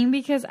the same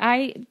because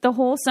the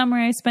whole summer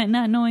I spent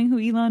not knowing who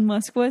Elon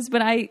Musk was,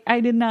 but I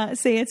did not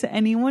say it to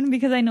anyone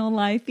because I know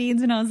live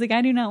feeds and I was like,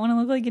 I do not want to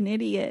look like an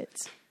idiot.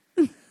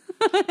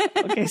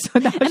 Okay, so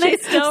now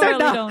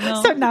don't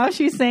know. So now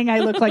she's saying I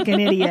look like an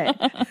idiot.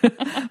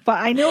 But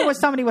I knew it was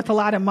somebody with a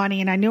lot of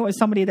money, and I knew it was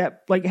somebody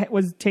that like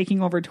was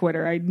taking over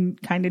Twitter. I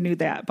kind of knew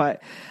that,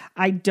 but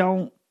I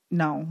don't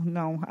know.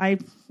 No,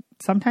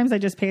 sometimes I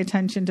just pay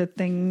attention to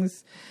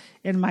things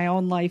in my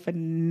own life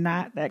and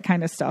not that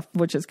kind of stuff,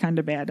 which is kind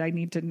of bad. I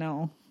need to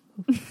know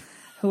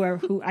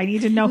I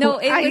need to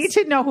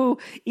know who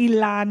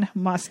Elon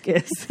Musk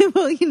is.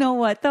 Well, you know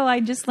what though?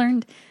 I just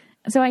learned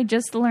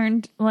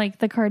like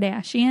the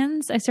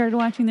Kardashians. I started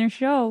watching their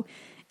show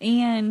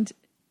and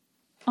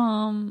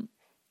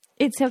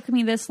it took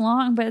me this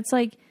long, but it's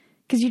like,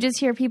 because you just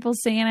hear people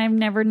saying I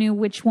never knew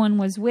which one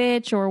was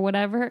which or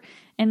whatever.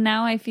 And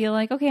now I feel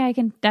like, okay, I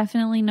can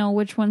definitely know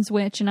which one's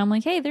which. And I'm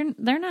like, hey,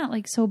 they're not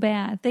like so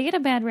bad. They get a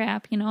bad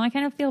rap, you know, I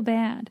kind of feel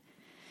bad.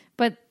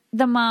 But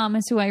the mom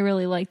is who I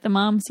really like. The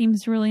mom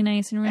seems really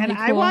nice and really cool.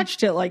 I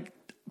watched it like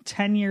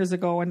 10 years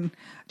ago and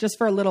just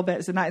for a little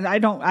bit. And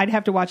I'd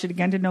have to watch it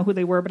again to know who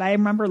they were, but I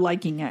remember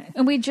liking it.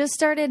 And we just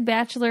started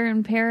Bachelor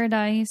in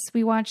Paradise.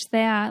 We watched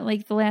that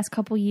like the last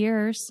couple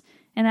years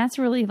and that's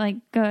really like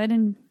good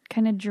and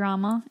kind of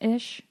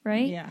drama-ish,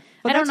 right? Yeah.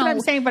 Well, that's what I'm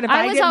saying, but if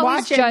I didn't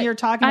watch it and you're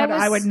talking about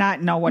it, I would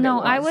not know what it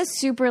was. No, I was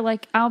super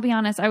like, I'll be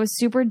honest, I was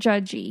super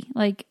judgy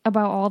like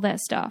about all that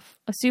stuff.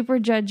 Super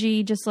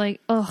judgy, just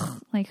like,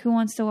 ugh, like who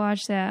wants to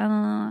watch that?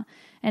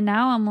 And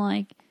now I'm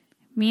like,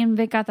 me and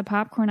Vic got the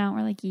popcorn out.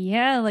 We're like,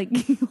 yeah, like,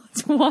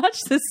 let's watch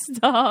this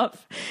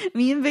stuff.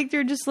 Me and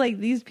Victor just like,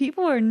 these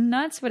people are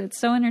nuts, but it's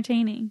so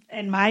entertaining.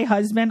 And my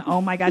husband,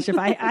 oh my gosh, if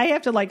I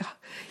have to like,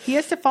 he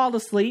has to fall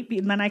asleep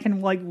and then I can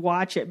like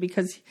watch it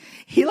because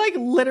he like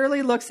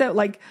literally looks at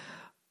like,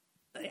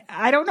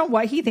 I don't know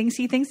what he thinks.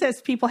 He thinks that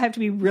people have to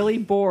be really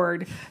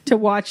bored to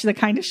watch the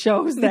kind of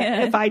shows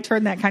that if I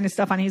turn that kind of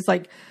stuff on, he's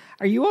like,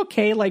 are you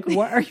okay? Like,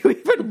 what are you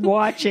even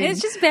watching?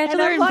 It's just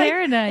Bachelor in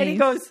Paradise. And he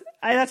goes,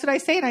 that's what I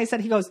say. And I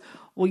said, he goes,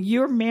 well,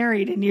 you're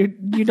married and you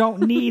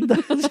don't need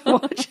to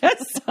watch that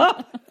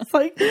stuff. It's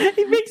like,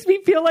 it makes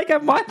me feel like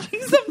I'm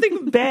watching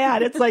something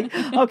bad. It's like,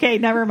 okay,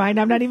 never mind.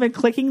 I'm not even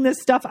clicking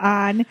this stuff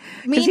on.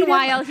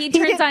 Meanwhile, he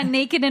turns on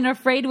Naked and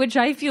Afraid, which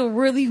I feel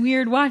really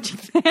weird watching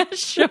that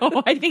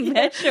show. I think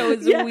that show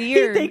is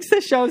weird. He thinks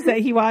the shows that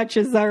he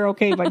watches are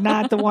okay, but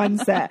not the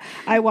ones that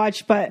I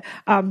watch. But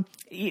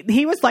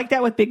he was like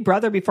that with Big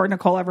Brother before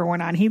Nicole ever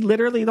went on. He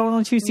literally, the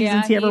only 2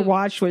 seasons he ever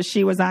watched was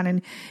she was on,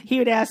 and he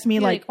would ask me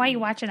like, why are you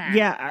watching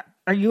that? Yeah,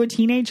 are you a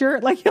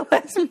teenager? Like, he'll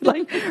ask me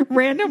like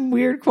random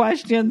weird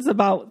questions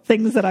about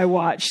things that I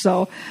watch.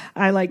 So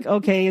I like,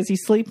 okay, is he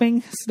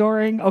sleeping,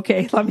 snoring?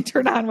 Okay, let me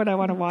turn on what I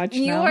want to watch.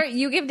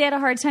 You give Dad a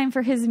hard time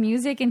for his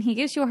music, and he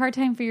gives you a hard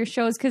time for your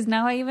shows. Because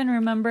now I even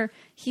remember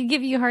he'd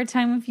give you a hard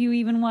time if you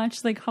even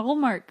watch like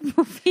Hallmark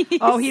movies.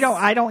 Oh,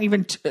 I don't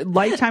even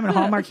Lifetime and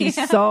Hallmark. He's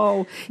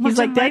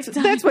like,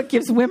 that's what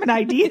gives women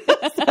ideas.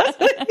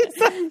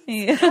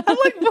 Yeah. I'm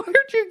like,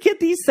 where'd you get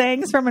these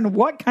sayings from, and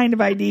what kind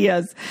of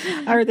ideas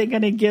are they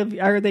going to give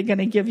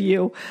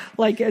you?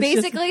 Like, it's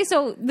basically,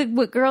 so the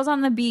Girls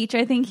on the Beach,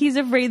 I think he's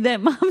afraid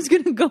that Mom's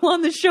going to go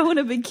on the show in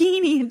a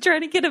bikini and try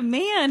to get a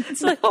man.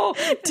 It's like, oh,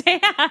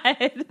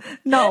 Dad.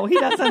 No, he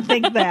doesn't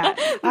think that.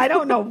 I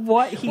don't know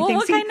what he thinks.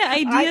 What kind of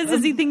ideas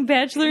does he think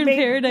Bachelor in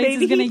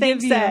Paradise is going to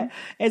give you? That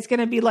it's going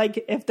to be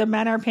like if the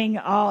men are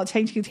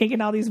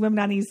taking all these women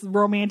on these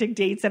romantic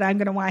dates, and I'm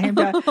going to want him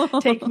to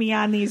take me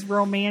on these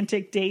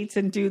romantic dates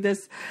and do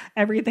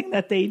everything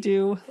that they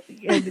do.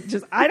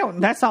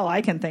 That's all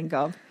I can think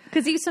of.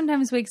 Because he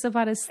sometimes wakes up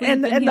out of sleep.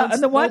 And the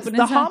ones, open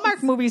the his Hallmark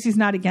eyes. movies, he's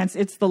not against.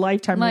 It's the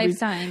Lifetime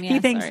movies. Lifetime, yeah, he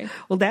thinks, sorry.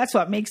 well, that's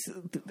what makes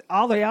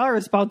all they are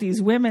is about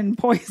these women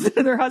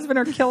poisoning their husband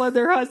or killing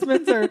their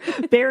husbands or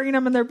burying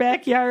them in their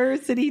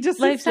backyards. And he just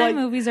Lifetime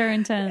movies are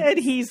intense. And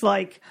he's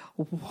like,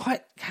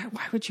 what? God,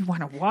 why would you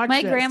want to watch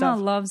My that grandma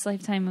stuff? loves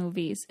Lifetime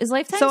movies. Is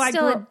Lifetime So I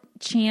still grew- a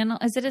channel?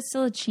 Is it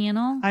still a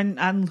channel?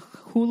 On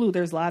Hulu,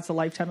 there's lots of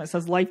Lifetime. It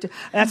says Lifetime.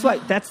 That's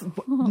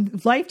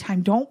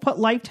Lifetime. Don't put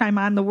Lifetime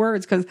on the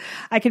words because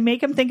I can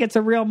make them think it's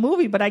a real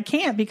movie, but I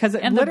can't because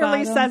it At the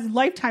literally bottom. says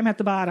Lifetime at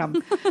the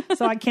bottom.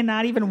 So I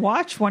cannot even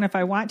watch one if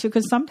I want to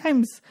because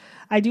sometimes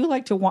I do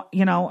like to watch.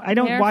 You know, I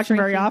don't They're watch them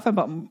very freaky. often,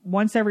 but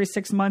once every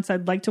 6 months,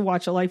 I'd like to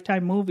watch a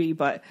Lifetime movie,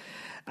 but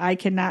I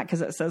cannot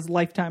because it says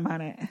Lifetime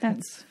on it.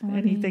 That's and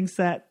funny. he thinks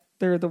that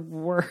they're the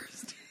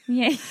worst.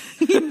 Yeah,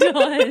 he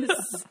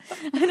does.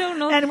 I don't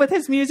know. And with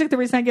his music, the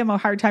reason I give him a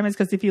hard time is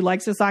because if he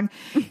likes a song,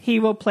 he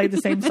will play the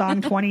same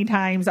song 20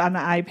 times on the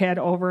iPad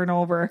over and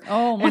over.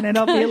 Oh my and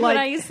it'll God. be When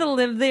I like, used to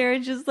live there,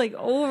 it's just like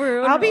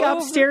over. I'll be and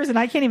over. upstairs and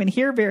I can't even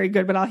hear very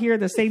good, but I'll hear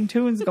the same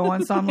tunes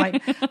going. So I'm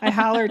like, I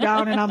holler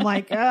down and I'm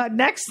like,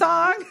 next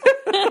song.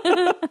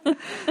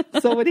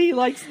 So when he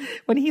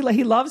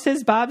loves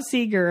his Bob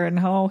Seger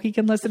and he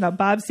can listen to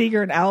Bob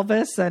Seger and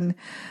Elvis and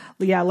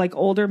like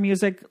older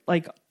music,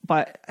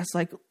 but it's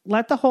like,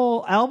 let the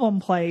whole album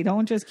play.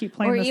 Don't just keep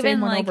playing Or the even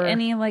same one like over.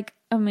 any like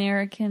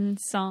American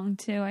song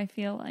too. I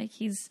feel like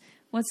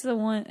what's the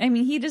one? I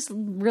mean, he just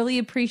really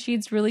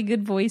appreciates really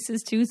good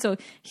voices too. So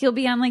he'll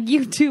be on like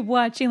YouTube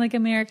watching like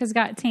America's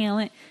Got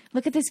Talent.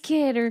 Look at this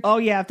kid. Or Oh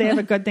yeah, if they have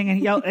a good thing, and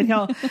you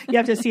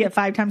have to see it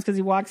 5 times because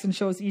he walks and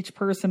shows each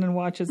person and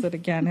watches it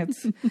again.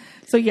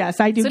 So yes,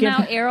 I do. so give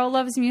now Arrow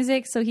loves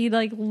music, so he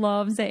like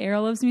loves that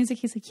Arrow loves music.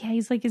 He's like, yeah,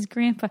 he's like his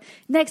grandpa.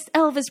 Next,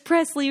 Elvis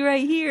Presley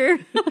right here.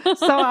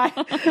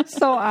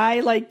 So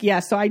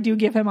I do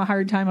give him a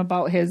hard time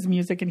about his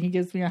music, and he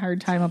gives me a hard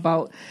time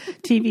about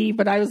TV.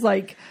 But I was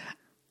like,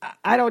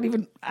 I don't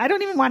even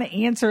want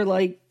to answer.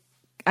 Like,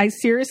 I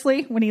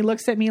seriously, when he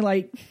looks at me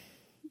like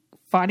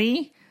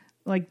funny.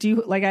 Like,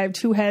 I have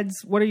 2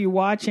 heads. What are you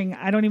watching?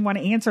 I don't even want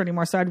to answer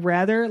anymore. So I'd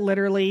rather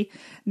literally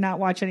not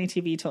watch any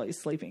TV till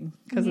he's sleeping.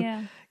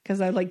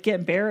 Because I like get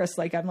embarrassed.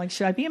 Like, I'm like,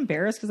 should I be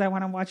embarrassed because I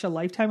want to watch a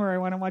Lifetime or I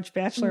want to watch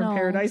Bachelor in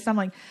Paradise? I'm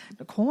like,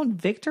 Nicole and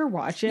Victor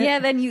watch it. Yeah,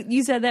 then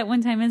you said that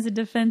one time as a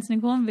defense.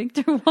 Nicole and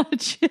Victor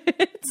watch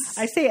it.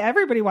 I say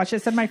everybody watch it. I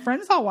said my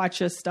friends all watch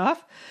this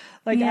stuff.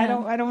 Like, Yeah.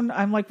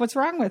 I'm like, what's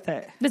wrong with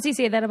it? Does he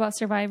say that about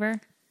Survivor?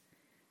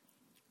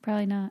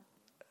 Probably not.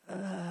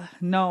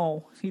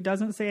 No, he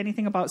doesn't say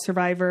anything about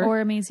Survivor.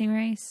 Or Amazing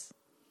Race.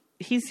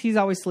 He's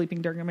always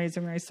sleeping during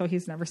Amazing Race, so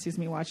he's never sees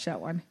me watch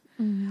that one.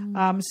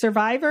 Mm-hmm.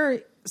 Survivor.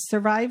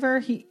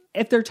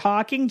 If they're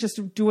talking, just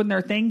doing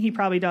their thing, he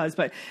probably does.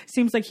 But it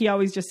seems like he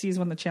always just sees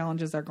when the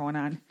challenges are going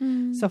on.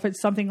 Mm. So if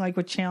it's something like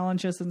with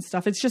challenges and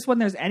stuff, it's just when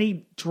there's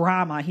any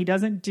drama. He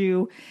doesn't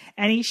do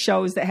any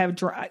shows that have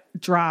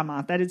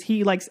drama. That is,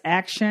 he likes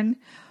action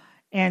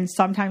and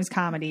sometimes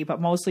comedy, but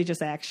mostly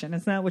just action.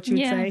 Isn't that what you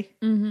would say?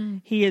 Mm-hmm.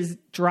 He is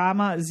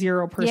drama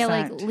 0%. Yeah,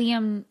 like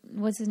Liam.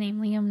 What's his name?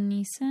 Liam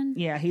Neeson.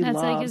 Yeah, he That's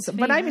loves. like his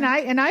But I mean,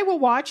 favorite. I will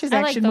watch his I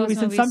like action those movies,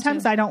 and movies,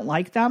 sometimes too. I don't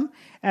like them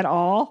at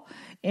all.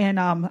 And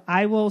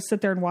I will sit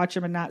there and watch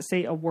them and not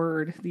say a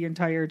word the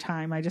entire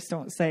time. I just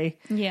don't say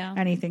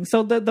anything.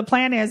 So the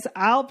plan is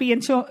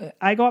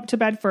I go up to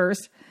bed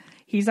first.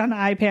 He's on the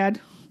iPad,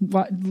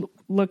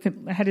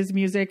 looking at his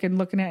music and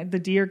looking at the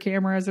deer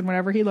cameras and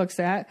whatever he looks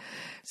at.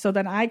 So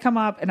then I come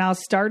up and I'll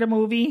start a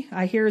movie.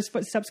 I hear his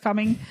footsteps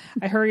coming.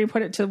 I hurry and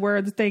put it to where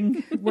it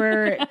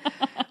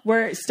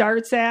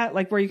starts at,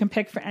 like where you can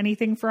pick for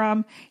anything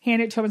from.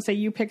 Hand it to him and say,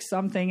 you pick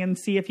something, and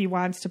see if he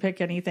wants to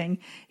pick anything.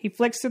 He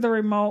flicks to the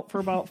remote for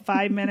about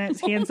 5 minutes,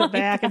 hands it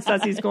back, and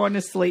says he's going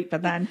to sleep.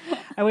 And then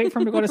I wait for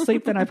him to go to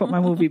sleep. Then I put my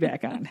movie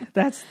back on.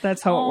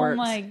 That's how it works.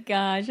 Oh my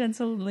gosh, that's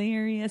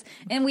hilarious!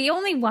 And we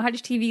only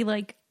watch TV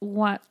like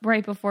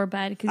right before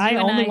bed because I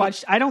don't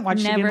watch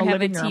TV in never the have a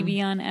living room.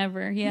 TV on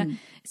ever. Yeah,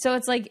 so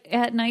it's like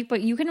at night,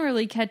 but you can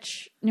really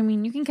catch. I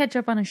mean, you can catch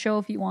up on a show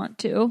if you want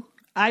to.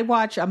 I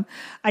watch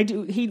I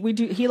do.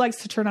 He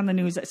likes to turn on the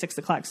news at 6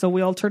 o'clock, so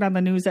we'll turn on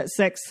the news at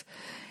 6,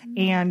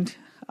 and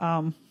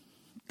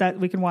that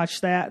we can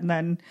watch that, and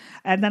then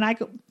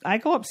I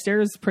go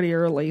upstairs pretty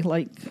early,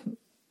 like,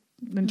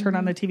 and turn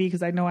on the TV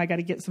because I know I got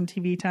to get some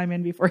TV time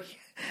in before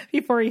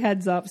he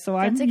heads up. So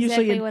That's I'm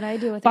usually exactly what I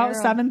do with about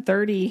Arrow.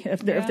 7:30.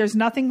 If there's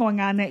nothing going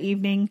on that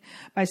evening,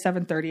 by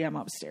 7:30 I'm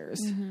upstairs.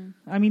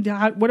 I mean,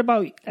 what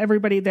about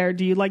everybody there?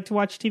 Do you like to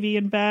watch TV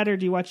in bed, or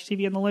do you watch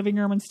TV in the living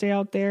room and stay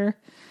out there?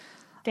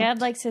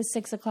 Dad likes his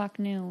 6 o'clock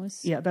news.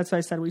 Yeah, that's what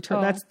I said. We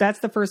turn. That's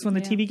the first when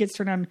the TV gets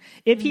turned on.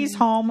 If he's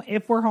home,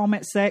 if we're home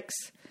at 6,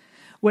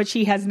 which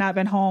he has not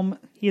been home.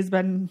 He's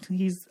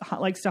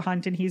likes to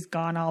hunt, and he's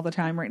gone all the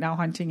time right now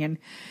hunting, and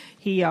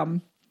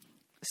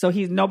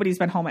nobody's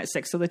been home at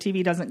 6, so the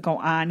TV doesn't go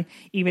on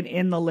even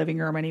in the living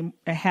room, and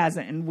it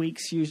hasn't in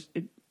weeks.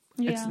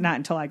 It's not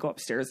until I go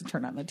upstairs and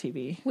turn on the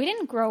TV. We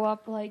didn't grow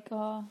up like.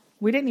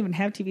 We didn't even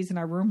have TVs in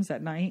our rooms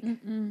at night.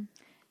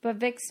 But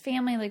Vic's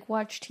family like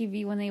watched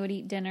TV when they would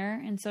eat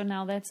dinner, and so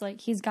now that's like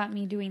he's got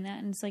me doing that,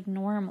 and it's like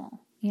normal,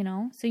 you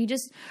know. So you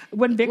just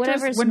when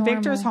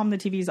Victor's home, the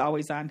TV's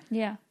always on.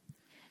 Yeah,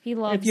 he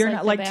loves. If you're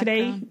not like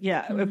today,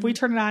 background. If we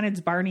turn it on, it's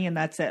Barney, and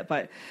that's it.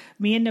 But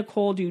me and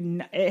Nicole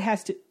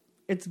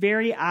it's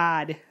very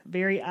odd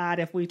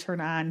if we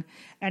turn on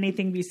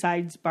anything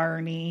besides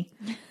Barney.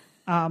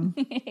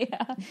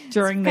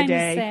 During the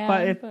day,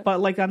 sad, but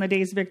like on the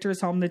days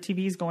Victor's home, the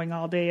TV's going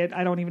all day.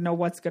 I don't even know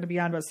what's going to be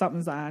on, but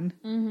something's on.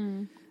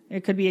 Mm-hmm.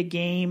 It could be a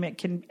game. It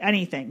can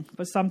anything,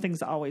 but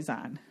something's always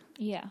on.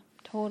 Yeah,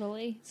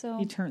 totally. So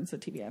he turns the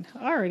TV on.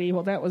 Alrighty,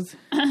 well that was.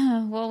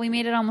 Well, we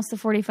made it almost to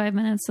 45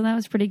 minutes, so that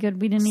was pretty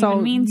good. We didn't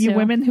even mean to. So you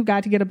women who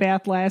got to get a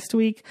bath last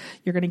week,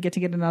 you're going to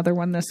get another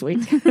one this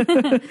week.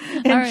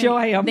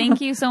 Enjoy them. Thank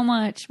you so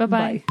much.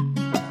 Bye-bye. Bye.